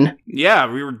 9. Yeah,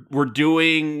 we're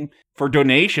doing, for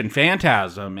donation,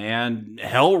 Phantasm and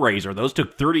Hellraiser. Those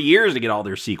took 30 years to get all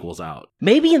their sequels out.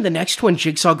 Maybe in the next one,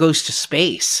 Jigsaw goes to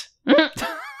space.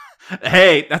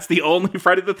 Hey, that's the only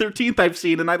Friday the 13th I've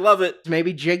seen, and I love it.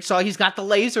 Maybe Jigsaw, he's got the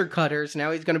laser cutters.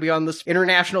 Now he's going to be on the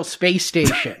International Space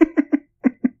Station.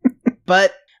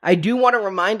 But I do want to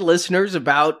remind listeners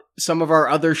about some of our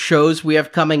other shows we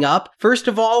have coming up. First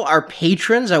of all, our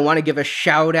patrons. I want to give a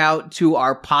shout out to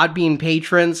our Podbean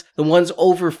patrons, the ones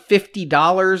over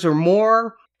 $50 or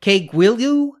more. Kay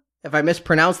Guilu, if I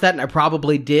mispronounced that, and I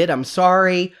probably did, I'm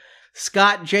sorry.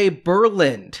 Scott J.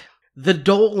 Berland, The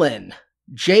Dolan,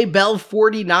 J. Bell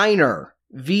 49er,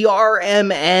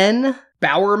 VRMN,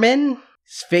 Bowerman,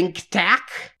 Sphinctac,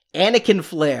 Anakin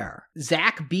Flair,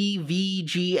 Zach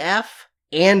BVGF,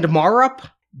 and Marup,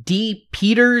 D.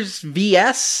 Peters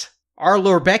VS, R.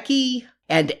 Lorbecky,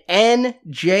 and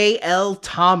NJL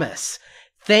Thomas.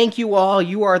 Thank you all.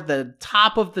 You are the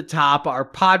top of the top, our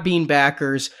Podbean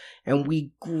backers, and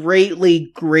we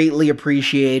greatly, greatly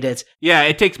appreciate it. Yeah,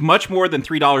 it takes much more than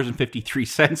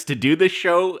 $3.53 to do this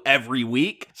show every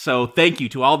week. So thank you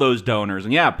to all those donors.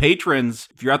 And yeah, patrons,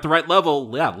 if you're at the right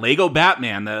level, yeah, Lego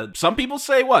Batman. Some people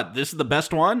say, what, this is the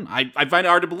best one? I find it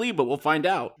hard to believe, but we'll find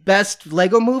out. Best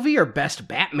Lego movie or best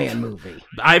Batman movie?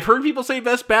 I've heard people say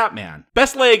best Batman.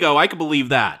 Best Lego, I can believe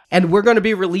that. And we're going to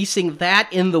be releasing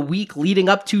that in the week leading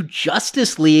up to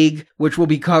Justice League, which we'll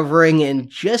be covering in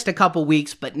just a couple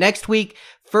weeks. But next week,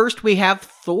 first we have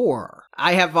Thor.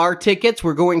 I have our tickets.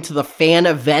 We're going to the fan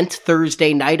event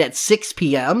Thursday night at 6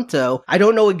 p.m. So I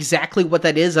don't know exactly what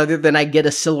that is other than I get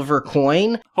a silver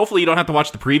coin. Hopefully you don't have to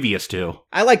watch the previous two.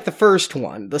 I like the first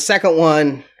one. The second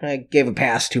one, I gave a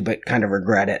pass to, but kind of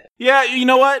regret it. Yeah, you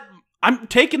know what? I'm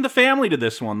taking the family to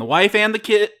this one, the wife and the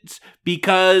kids,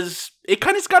 because it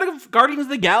kind of's got a Guardians of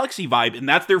the Galaxy vibe, and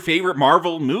that's their favorite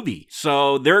Marvel movie.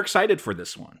 So they're excited for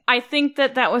this one. I think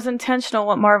that was intentional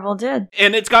what Marvel did.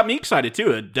 And it's got me excited, too.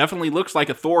 It definitely looks like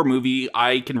a Thor movie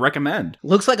I can recommend.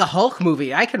 Looks like a Hulk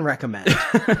movie I can recommend.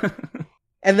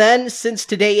 And then, since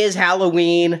today is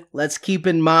Halloween, let's keep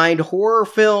in mind horror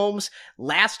films.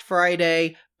 Last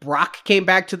Friday, Brock came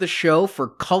back to the show for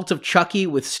Cult of Chucky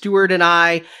with Stuart and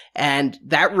I, and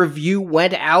that review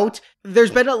went out.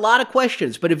 There's been a lot of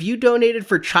questions, but if you donated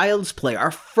for Child's Play, our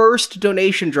first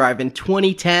donation drive in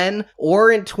 2010,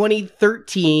 or in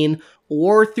 2013,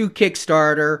 or through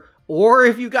Kickstarter, or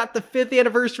if you got the 5th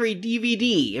anniversary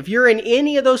DVD, if you're in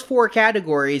any of those 4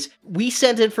 categories, we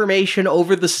sent information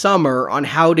over the summer on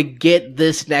how to get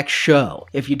this next show.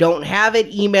 If you don't have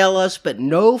it, email us, but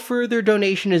no further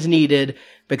donation is needed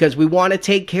because we want to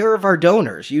take care of our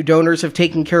donors. You donors have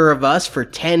taken care of us for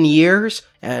 10 years,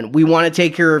 and we want to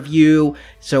take care of you.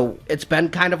 So it's been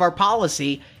kind of our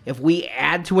policy. If we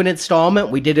add to an installment,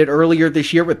 we did it earlier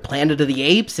this year with Planet of the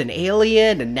Apes and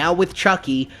Alien, and now with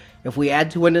Chucky. If we add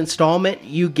to an installment,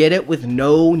 you get it with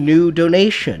no new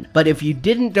donation. But if you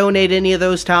didn't donate any of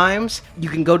those times, you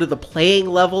can go to the playing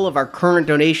level of our current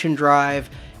donation drive,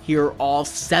 hear all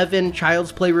 7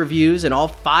 Child's Play reviews and all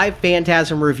 5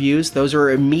 Phantasm reviews. Those are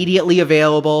immediately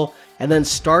available. And then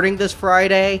starting this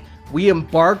Friday, we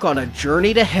embark on a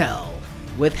journey to hell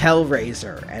with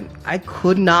Hellraiser, and I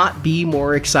could not be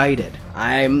more excited.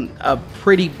 I'm a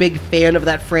pretty big fan of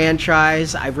that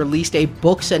franchise. I released a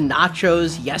Books and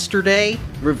Nachos yesterday,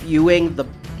 reviewing the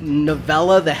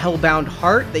novella, The Hellbound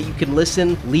Heart, that you can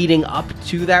listen leading up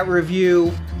to that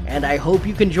review. And I hope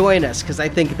you can join us, because I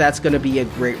think that's going to be a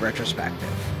great retrospective.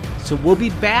 So we'll be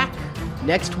back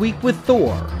next week with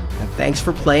Thor. And thanks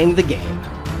for playing the game.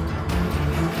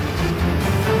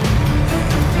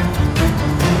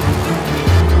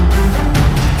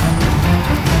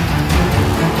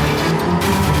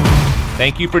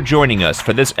 Thank you for joining us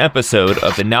for this episode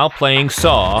of the Now Playing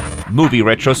Saw Movie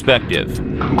Retrospective.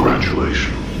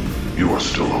 Congratulations, you are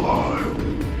still alive.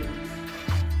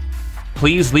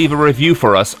 Please leave a review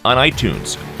for us on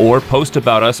iTunes or post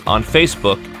about us on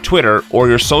Facebook, Twitter, or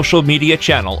your social media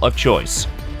channel of choice.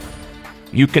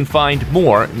 You can find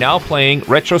more Now Playing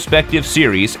retrospective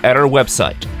series at our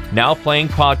website,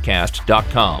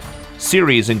 nowplayingpodcast.com.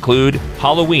 Series include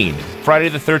Halloween, Friday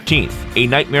the 13th, A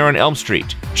Nightmare on Elm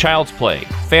Street, Child's Play,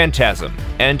 Phantasm,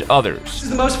 and others. This is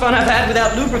the most fun I've had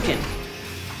without lubricant.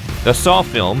 The Saw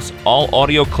films, all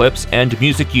audio clips and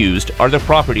music used are the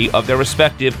property of their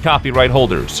respective copyright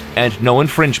holders, and no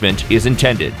infringement is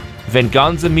intended.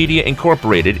 Venganza Media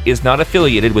Incorporated is not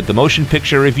affiliated with the motion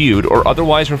picture reviewed or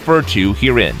otherwise referred to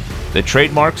herein. The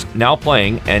trademarks Now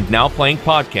Playing and Now Playing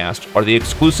Podcast are the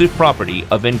exclusive property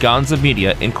of Venganza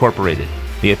Media Incorporated.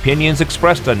 The opinions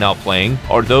expressed on Now Playing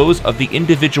are those of the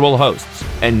individual hosts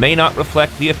and may not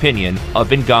reflect the opinion of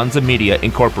Venganza Media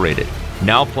Incorporated.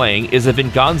 Now Playing is a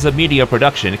Venganza Media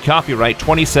production, copyright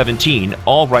 2017,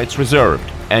 all rights reserved,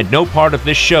 and no part of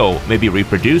this show may be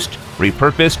reproduced,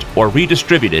 repurposed, or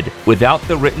redistributed without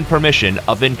the written permission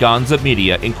of Venganza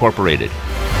Media Incorporated.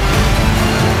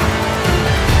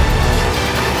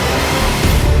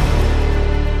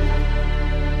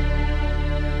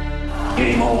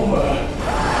 Game over.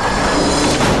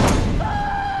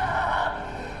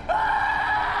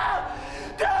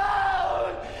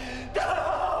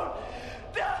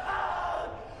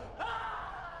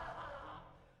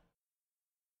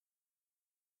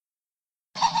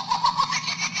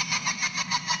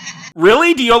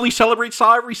 Really? Do you only celebrate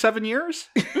Saw every 7 years?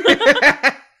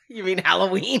 You mean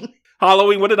Halloween?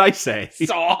 Halloween, what did I say?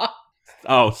 Saw?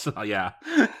 Oh, so, yeah.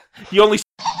 You only...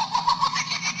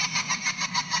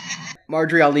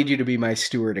 Marjorie, I'll need you to be my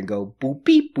steward and go boop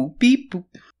beep boop beep boop.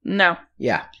 No.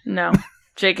 Yeah. No.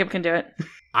 Jacob can do it.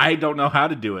 I don't know how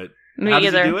to do it. Me how does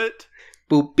either. he do it?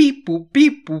 Boop beep boop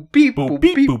beep boop beep Boop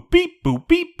beep, boop beep, boop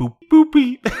beep, boop boop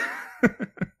beep.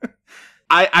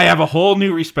 I have a whole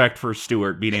new respect for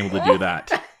Stuart being able to do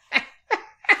that.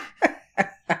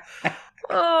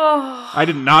 Oh. I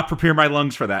did not prepare my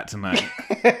lungs for that tonight.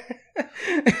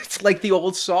 It's like the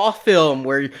old Saw film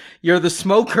where you're the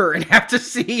smoker and have to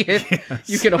see if Yes.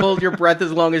 you can hold your breath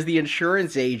as long as the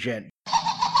insurance agent.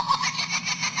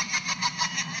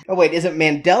 Oh wait, is it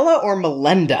Mandela or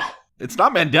Melinda? It's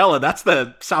not Mandela. That's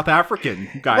the South African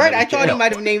guy. Right, that I was thought he jailed.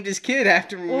 might have named his kid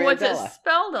after Well, Mandela. what's it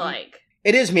spelled like?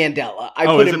 It is Mandela. I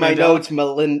Oh, put is in it my Mandela? notes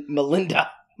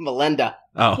Melinda.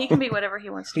 Oh. He can be whatever he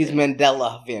wants to He's be.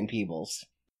 Mandela Van Peebles.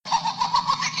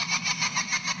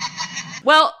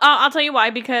 Well, I'll tell you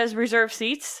why, because reserved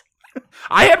seats.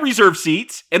 I had reserved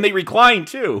seats, and they recline,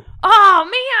 too. Oh,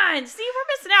 man! See,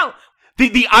 we're missing out.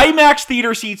 The IMAX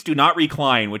theater seats do not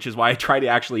recline, which is why I try to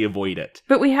actually avoid it.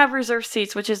 But we have reserved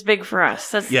seats, which is big for us.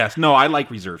 That's Yes, no, I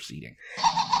like reserved seating.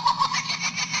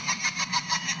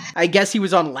 I guess he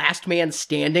was on Last Man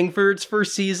Standing for its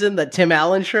first season, the Tim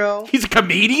Allen show. He's a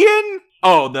comedian?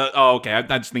 Oh, okay. I'm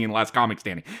just thinking Last Comic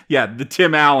Standing. Yeah, the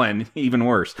Tim Allen, even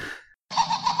worse.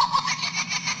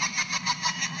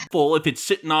 Full if it's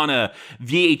sitting on a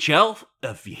VHL,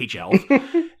 a VHL.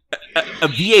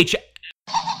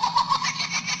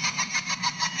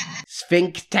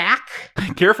 Sphinctac?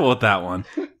 Careful with that one.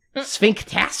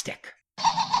 Sphinctastic.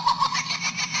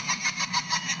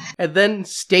 And then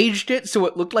staged it so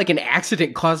it looked like an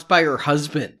accident caused by her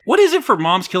husband. What is it for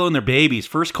moms killing their babies?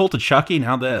 First Cult of Chucky,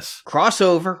 now this.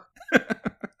 Crossover.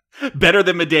 Better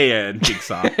than Medea and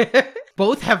Jigsaw.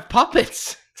 Both have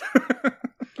puppets.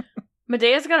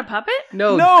 Medea's got a puppet?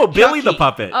 No, Billy the Chucky.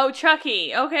 puppet. Oh,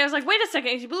 Chucky. Okay, I was like, wait a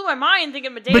second. You blew my mind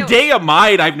thinking Medea. Medea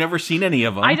might. I've never seen any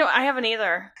of them. I haven't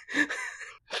either.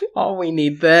 All we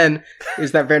need then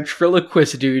is that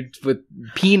ventriloquist dude with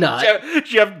Peanut.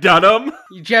 Jeff Dunham.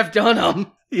 Jeff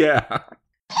Dunham. Yeah.